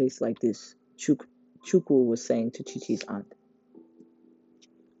seen a place like this, Chuku was saying to Chi-Chi's aunt.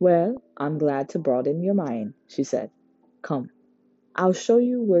 Well, I'm glad to broaden your mind, she said. Come, I'll show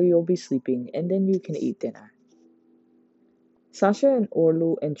you where you'll be sleeping, and then you can eat dinner. Sasha and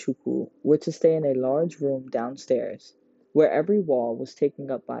Orlu and Chuku were to stay in a large room downstairs, where every wall was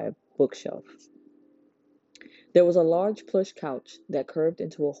taken up by a bookshelf. There was a large plush couch that curved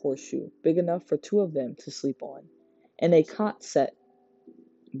into a horseshoe, big enough for two of them to sleep on, and a cot set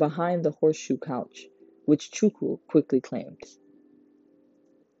behind the horseshoe couch, which Chuku quickly claimed.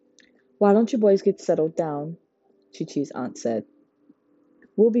 Why don't you boys get settled down? Chi-Chi's aunt said.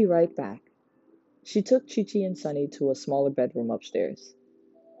 We'll be right back. She took Chi-Chi and Sunny to a smaller bedroom upstairs.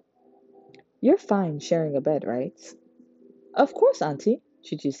 You're fine sharing a bed, right? Of course, Auntie,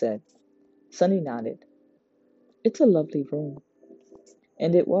 Chi-Chi said. Sunny nodded. It's a lovely room.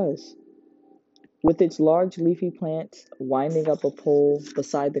 And it was, with its large leafy plants winding up a pole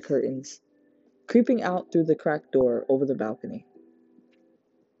beside the curtains, creeping out through the cracked door over the balcony.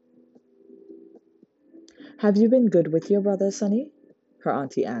 Have you been good with your brother, Sunny? Her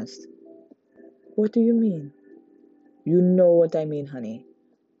auntie asked. What do you mean? You know what I mean, honey.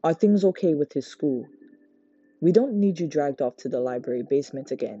 Are things okay with his school? We don't need you dragged off to the library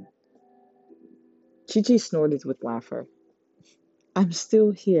basement again. Chi-Chi snorted with laughter. I'm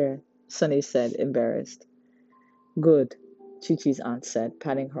still here, Sunny said, embarrassed. Good, Chi-Chi's aunt said,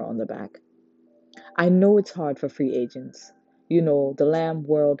 patting her on the back. I know it's hard for free agents. You know, the lamb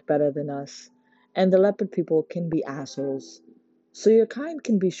world better than us, and the leopard people can be assholes. So your kind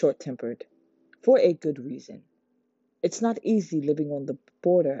can be short-tempered, for a good reason. It's not easy living on the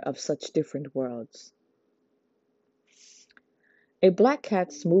border of such different worlds. A black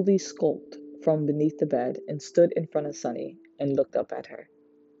cat smoothly skulked from beneath the bed and stood in front of Sunny and looked up at her,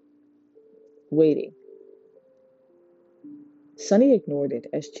 waiting. Sunny ignored it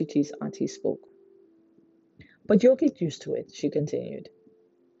as Chi-Chi's auntie spoke. But you'll get used to it, she continued.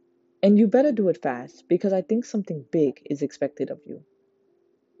 And you better do it fast, because I think something big is expected of you.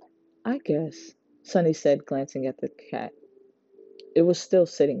 I guess, Sunny said, glancing at the cat. It was still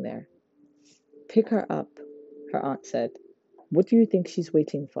sitting there. Pick her up, her aunt said. What do you think she's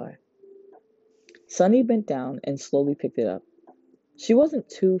waiting for? Sunny bent down and slowly picked it up. She wasn't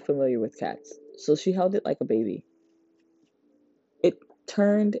too familiar with cats, so she held it like a baby. It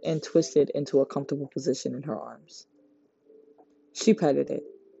turned and twisted into a comfortable position in her arms. She petted it,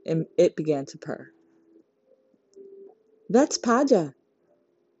 and it began to purr. That's Paja,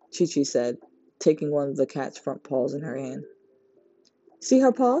 Chi-Chi said, taking one of the cat's front paws in her hand. See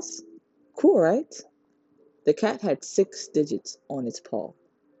her paws? Cool, right? The cat had 6 digits on its paw.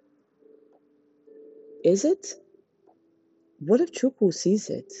 Is it? What if Chuku sees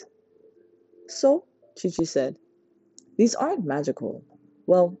it? So, Chi-Chi said, these aren't magical.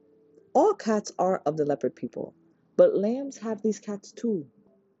 Well, all cats are of the leopard people, but lambs have these cats too.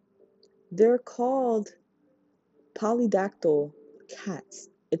 They're called polydactyl cats.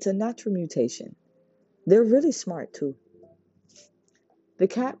 It's a natural mutation. They're really smart too. The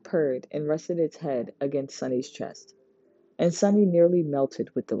cat purred and rested its head against Sunny's chest, and Sunny nearly melted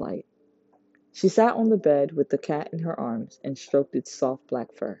with delight. She sat on the bed with the cat in her arms and stroked its soft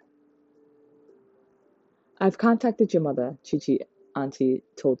black fur. I've contacted your mother, Chi-Chi Auntie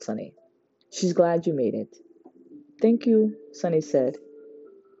told Sunny. She's glad you made it. Thank you, Sunny said.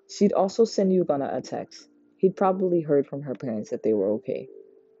 She'd also send Ugana a text. He'd probably heard from her parents that they were okay,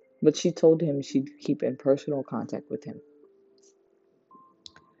 but she told him she'd keep in personal contact with him.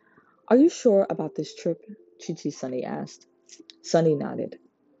 Are you sure about this trip? Chi-Chi Sunny asked. Sunny nodded.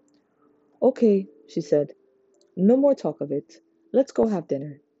 Okay, she said. No more talk of it. Let's go have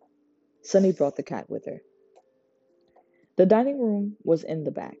dinner. Sunny brought the cat with her. The dining room was in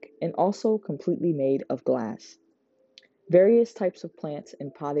the back, and also completely made of glass. Various types of plants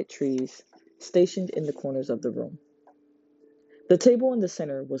and potted trees stationed in the corners of the room. The table in the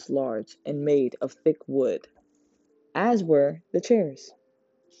center was large and made of thick wood, as were the chairs.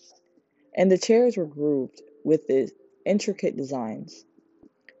 And the chairs were grooved with the intricate designs,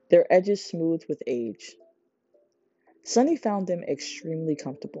 their edges smooth with age. Sunny found them extremely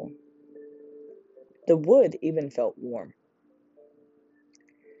comfortable. The wood even felt warm.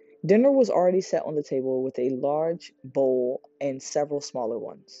 Dinner was already set on the table with a large bowl and several smaller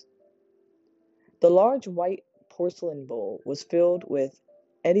ones. The large white porcelain bowl was filled with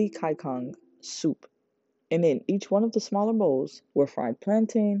edi kaikong soup, and in each one of the smaller bowls were fried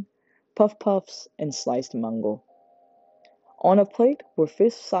plantain, puff puffs, and sliced mango. On a plate were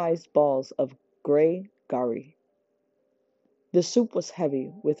fist-sized balls of gray gari. The soup was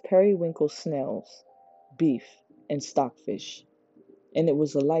heavy with periwinkle snails, beef, and stockfish, and it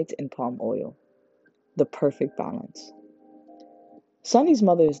was light in palm oil, the perfect balance. Sunny's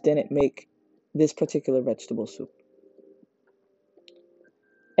mothers didn't make this particular vegetable soup.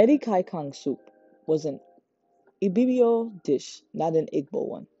 Edi Kai Kong soup was an Ibibio dish, not an Igbo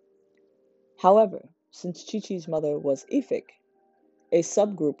one. However, since Chi-Chi's mother was Ifik, a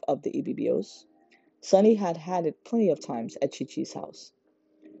subgroup of the Ibibios, Sunny had had it plenty of times at Chi-Chi's house.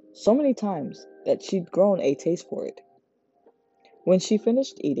 So many times that she'd grown a taste for it. When she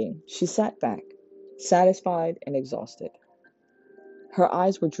finished eating, she sat back, satisfied and exhausted. Her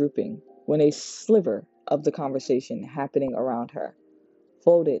eyes were drooping when a sliver of the conversation happening around her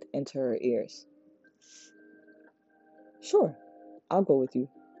floated into her ears. Sure, I'll go with you.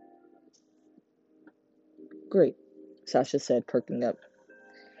 Great, Sasha said, perking up.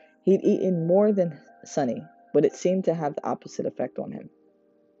 He'd eaten more than Sunny, but it seemed to have the opposite effect on him.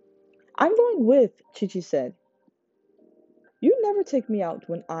 I'm going with, Chichi said. You never take me out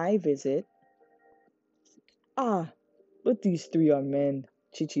when I visit. Ah, but these three are men,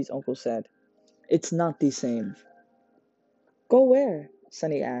 Chichi's uncle said. It's not the same. Go where?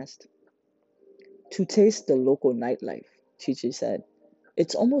 Sunny asked. To taste the local nightlife, Chichi said.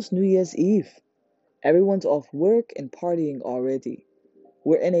 It's almost New Year's Eve. Everyone's off work and partying already.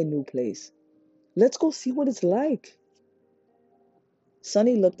 We're in a new place. Let's go see what it's like.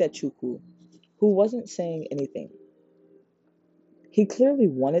 Sunny looked at Chuku, who wasn't saying anything. He clearly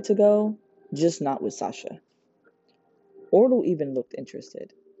wanted to go, just not with Sasha. Orlu even looked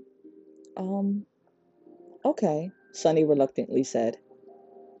interested. Um, okay, Sunny reluctantly said.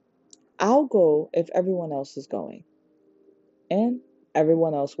 I'll go if everyone else is going. And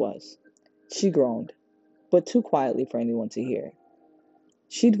everyone else was. She groaned, but too quietly for anyone to hear.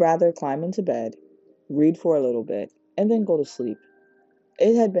 She'd rather climb into bed, read for a little bit, and then go to sleep.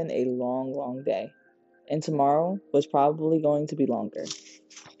 It had been a long, long day, and tomorrow was probably going to be longer.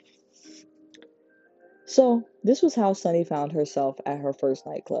 So, this was how Sunny found herself at her first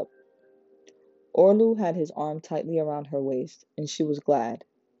nightclub. Orlu had his arm tightly around her waist, and she was glad,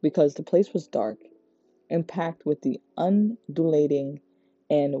 because the place was dark and packed with the undulating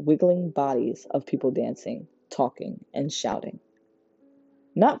and wiggling bodies of people dancing, talking, and shouting.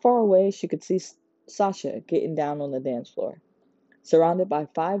 Not far away, she could see Sasha getting down on the dance floor, surrounded by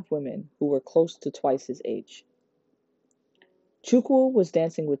 5 women who were close to twice his age. Chukwu was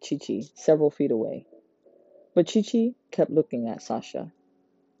dancing with Chichi several feet away, but Chichi kept looking at Sasha.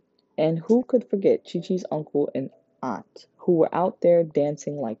 And who could forget Chichi's uncle and aunt, who were out there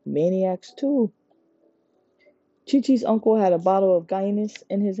dancing like maniacs too? Chichi's uncle had a bottle of Guinness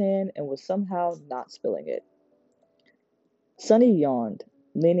in his hand and was somehow not spilling it. Sunny yawned,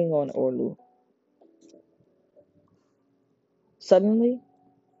 leaning on Orlu. Suddenly,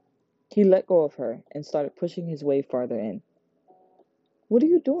 he let go of her and started pushing his way farther in. What are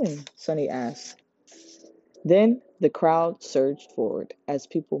you doing? Sunny asked. Then the crowd surged forward as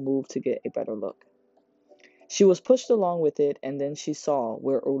people moved to get a better look. She was pushed along with it, and then she saw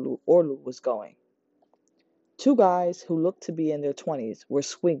where Orlu was going. 2 guys who looked to be in their 20s were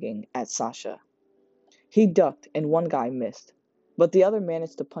swinging at Sasha. He ducked, and one guy missed, but the other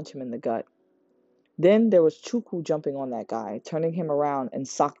managed to punch him in the gut. Then there was Chuku jumping on that guy, turning him around and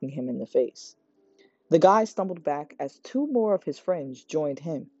socking him in the face. The guy stumbled back as 2 more of his friends joined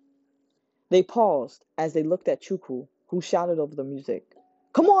him. They paused as they looked at Chuku, who shouted over the music,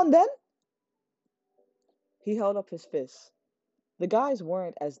 Come on then! He held up his fists. The guys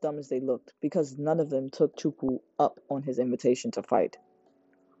weren't as dumb as they looked, because none of them took Chuku up on his invitation to fight.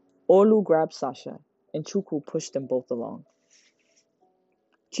 Orlu grabbed Sasha, and Chuku pushed them both along.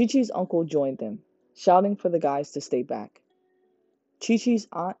 Chi-Chi's uncle joined them, shouting for the guys to stay back. Chi-Chi's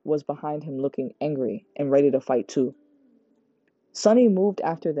aunt was behind him looking angry and ready to fight too. Sunny moved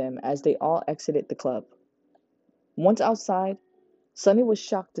after them as they all exited the club. Once outside, Sunny was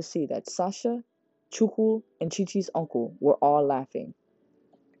shocked to see that Sasha, Chuku, and Chi-Chi's uncle were all laughing.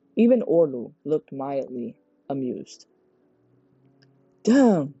 Even Orlu looked mildly amused.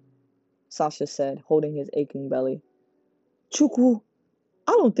 Damn, Sasha said, holding his aching belly. Chuku,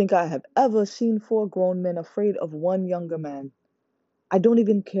 I don't think I have ever seen 4 grown men afraid of one younger man. I don't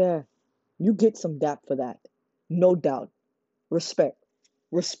even care. You get some dap for that. No doubt. Respect.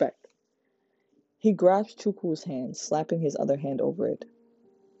 Respect. He grasped Chuku's hand, slapping his other hand over it.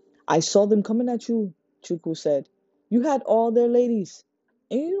 I saw them coming at you, Chuku said. You had all their ladies,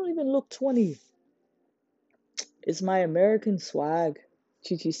 and you don't even look 20. It's my American swag,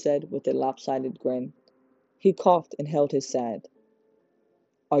 Chichi said with a lopsided grin. He coughed and held his sad.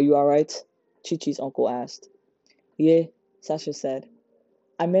 Are you all right? Chichi's uncle asked. Yeah, Sasha said.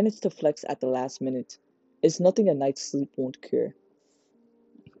 I managed to flex at the last minute. It's nothing a night's sleep won't cure.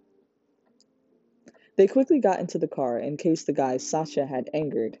 They quickly got into the car in case the guys Sasha had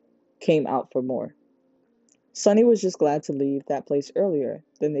angered came out for more. Sunny was just glad to leave that place earlier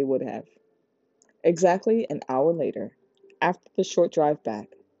than they would have. Exactly an hour later, after the short drive back,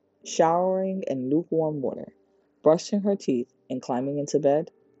 showering in lukewarm water, brushing her teeth, and climbing into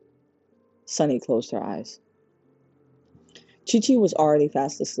bed, Sunny closed her eyes. Chi-Chi was already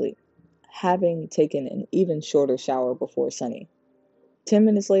fast asleep, having taken an even shorter shower before Sunny. 10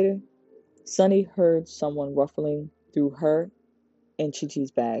 minutes later, Sunny heard someone ruffling through her and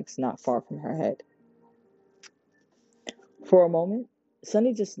Chi-Chi's bags not far from her head. For a moment,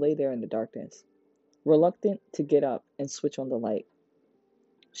 Sunny just lay there in the darkness, reluctant to get up and switch on the light.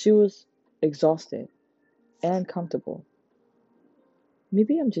 She was exhausted and uncomfortable.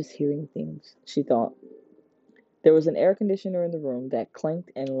 Maybe I'm just hearing things, she thought. There was an air conditioner in the room that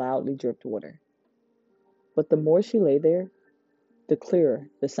clanked and loudly dripped water. But the more she lay there, the clearer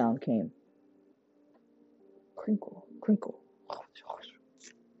the sound came. Crinkle, crinkle.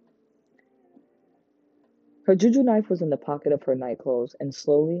 Her juju knife was in the pocket of her nightclothes, and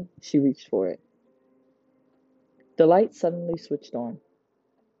slowly she reached for it. The light suddenly switched on,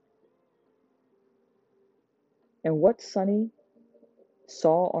 and what Sunny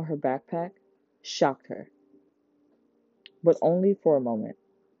saw on her backpack shocked her, but only for a moment.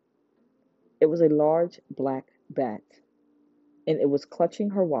 It was a large black bat, and it was clutching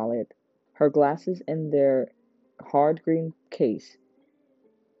her wallet, her glasses in their hard green case,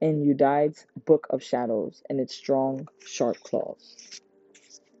 and Udaide's Book of Shadows in its strong, sharp claws.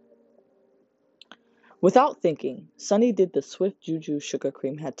 Without thinking, Sunny did the swift juju Sugar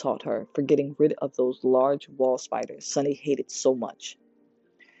Cream had taught her for getting rid of those large wall spiders Sunny hated so much.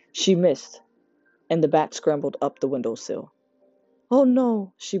 She missed, and the bat scrambled up the windowsill. Oh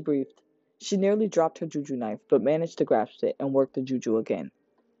no, she breathed. She nearly dropped her juju knife, but managed to grasp it and work the juju again.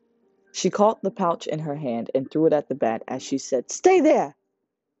 She caught the pouch in her hand and threw it at the bat as she said, "Stay there!"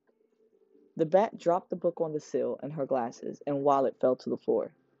 The bat dropped the book on the sill and her glasses, and wallet fell to the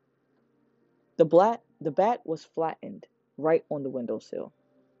floor. The bat was flattened right on the windowsill.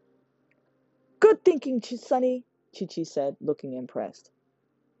 Good thinking, Sunny, Chi-Chi said, looking impressed.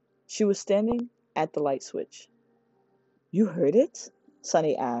 She was standing at the light switch. You heard it?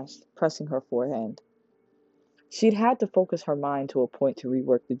 Sunny asked, pressing her forehead. She'd had to focus her mind to a point to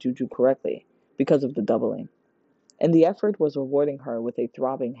rework the juju correctly because of the doubling, and the effort was rewarding her with a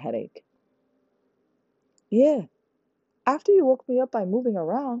throbbing headache. Yeah, after you woke me up by moving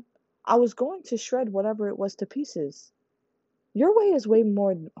around, I was going to shred whatever it was to pieces. Your way is way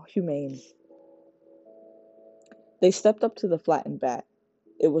more humane. They stepped up to the flattened bat.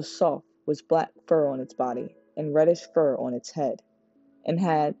 It was soft, with black fur on its body and reddish fur on its head, and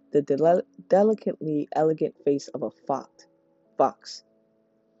had the delicately elegant face of a fox.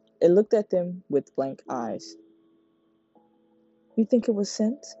 It looked at them with blank eyes. You think it was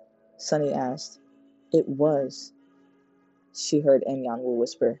sent? Sunny asked. It was, she heard Enyanwu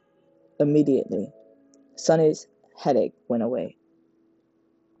whisper. Immediately, Sunny's headache went away.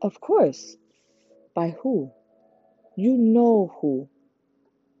 Of course. By who? You know who.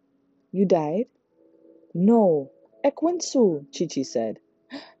 You died? No. Ekwinsu, Chi-Chi said.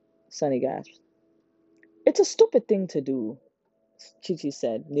 Sunny gasped. It's a stupid thing to do, Chi-Chi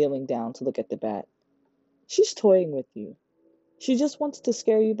said, kneeling down to look at the bat. She's toying with you. She just wants to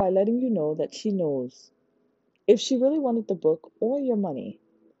scare you by letting you know that she knows. If she really wanted the book or your money,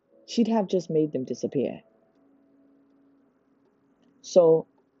 she'd have just made them disappear. So,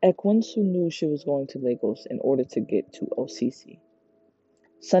 Ekwinsu knew she was going to Lagos in order to get to Osisi.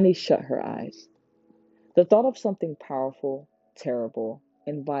 Sunny shut her eyes. The thought of something powerful, terrible,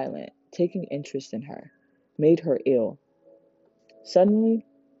 and violent taking interest in her made her ill. Suddenly,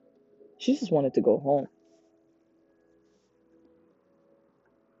 she just wanted to go home.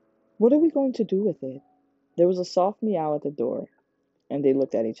 What are we going to do with it? There was a soft meow at the door, and they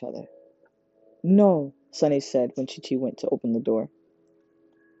looked at each other. No, Sunny said when Chi-Chi went to open the door.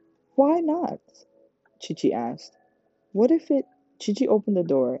 Why not? Chi-Chi asked. What if it... Chi-Chi opened the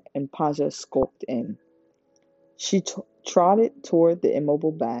door, and Paja skulked in. She trotted toward the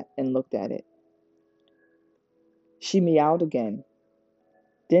immobile bat and looked at it. She meowed again.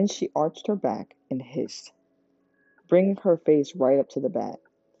 Then she arched her back and hissed, bringing her face right up to the bat.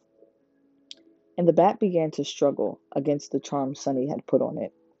 And the bat began to struggle against the charm Sunny had put on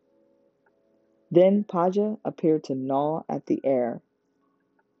it. Then Paja appeared to gnaw at the air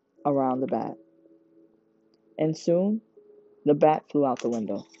around the bat, and soon the bat flew out the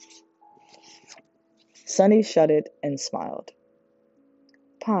window. Sunny shut it and smiled.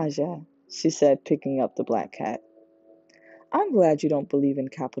 Paja, she said, picking up the black cat. I'm glad you don't believe in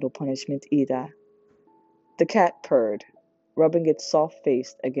capital punishment either. The cat purred, rubbing its soft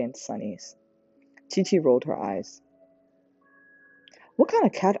face against Sunny's. Chi-Chi rolled her eyes. What kind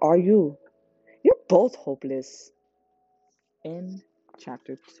of cat are you? You're both hopeless. In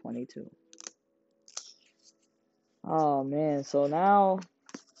chapter 22. Oh man, so now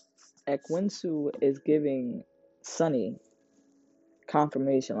Ekwinsu is giving Sunny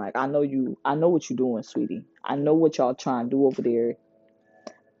confirmation. Like, I know what you're doing, sweetie. I know what y'all trying to do over there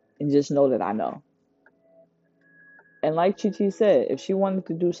and just know that I know. And like Chi Chi said, if she wanted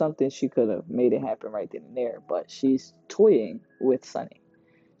to do something, she could have made it happen right then and there. But she's toying with Sunny.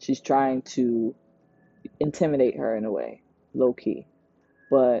 She's trying to intimidate her in a way, low key.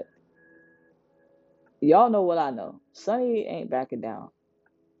 But y'all know what I know. Sunny ain't backing down.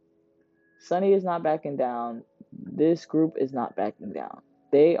 Sunny is not backing down. This group is not backing down.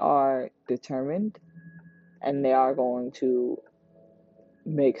 They are determined and they are going to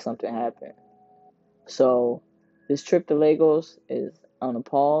make something happen. So this trip to Lagos is on a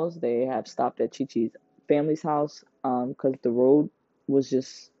pause. They have stopped at Chi Chi's family's house because the road was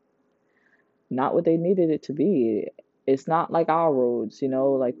just not what they needed it to be. It's not like our roads,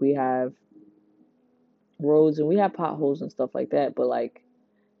 like we have roads and we have potholes and stuff like that, but like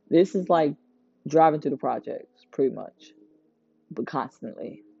this is like driving through the projects pretty much, but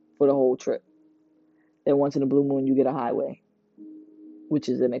constantly for the whole trip. Then once in a blue moon, you get a highway, which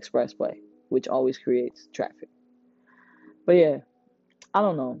is an expressway, which always creates traffic. But yeah, I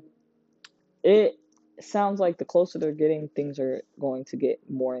don't know. It sounds like the closer they're getting, things are going to get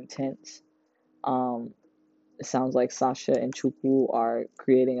more intense. Um, it sounds like Sasha and Chukwu are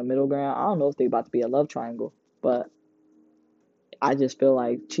creating a middle ground. I don't know if they're about to be a love triangle, but I just feel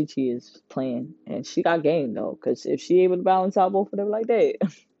like Chi Chi is playing, and she got game though, because if she able to balance out both of them like that,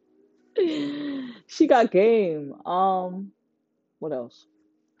 she got game. What else?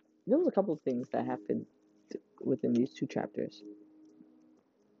 There was a couple of things that happened within these two chapters.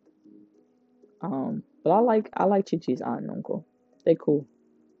 But I like Chi Chi's aunt and uncle. They cool.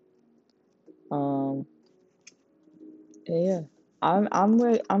 Um, and yeah,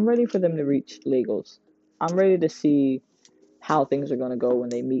 I'm ready for them to reach Lagos. I'm ready to see how things are gonna go when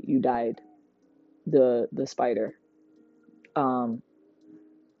they meet You Died, the spider. Um,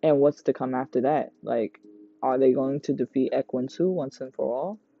 and what's to come after that? Like, are they going to defeat Ekwensu once and for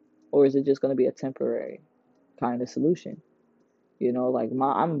all, or is it just gonna be a temporary kind of solution? Like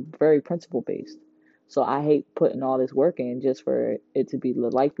I'm very principle based. So I hate putting all this work in just for it to be the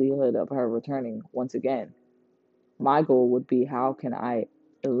likelihood of her returning once again. My goal would be how can I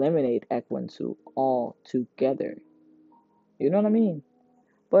eliminate Ekwensu altogether? You know what I mean?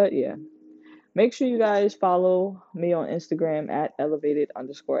 But yeah. Make sure you guys follow me on Instagram at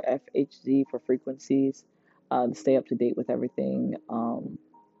elevated_FHZ for frequencies to stay up to date with everything.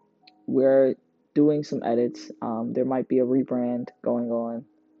 We're doing some edits. There might be a rebrand going on,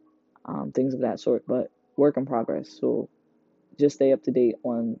 things of that sort, but work in progress. So just stay up to date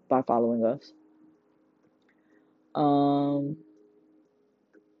on by following us. Um,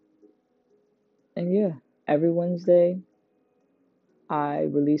 and yeah, every Wednesday I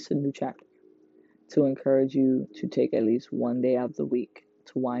release a new chapter to encourage you to take at least one day out of the week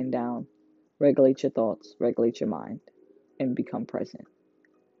to wind down, regulate your thoughts, regulate your mind, and become present.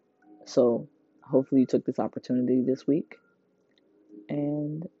 So hopefully you took this opportunity this week.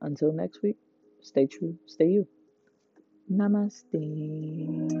 And until next week, stay true, stay you. Namaste.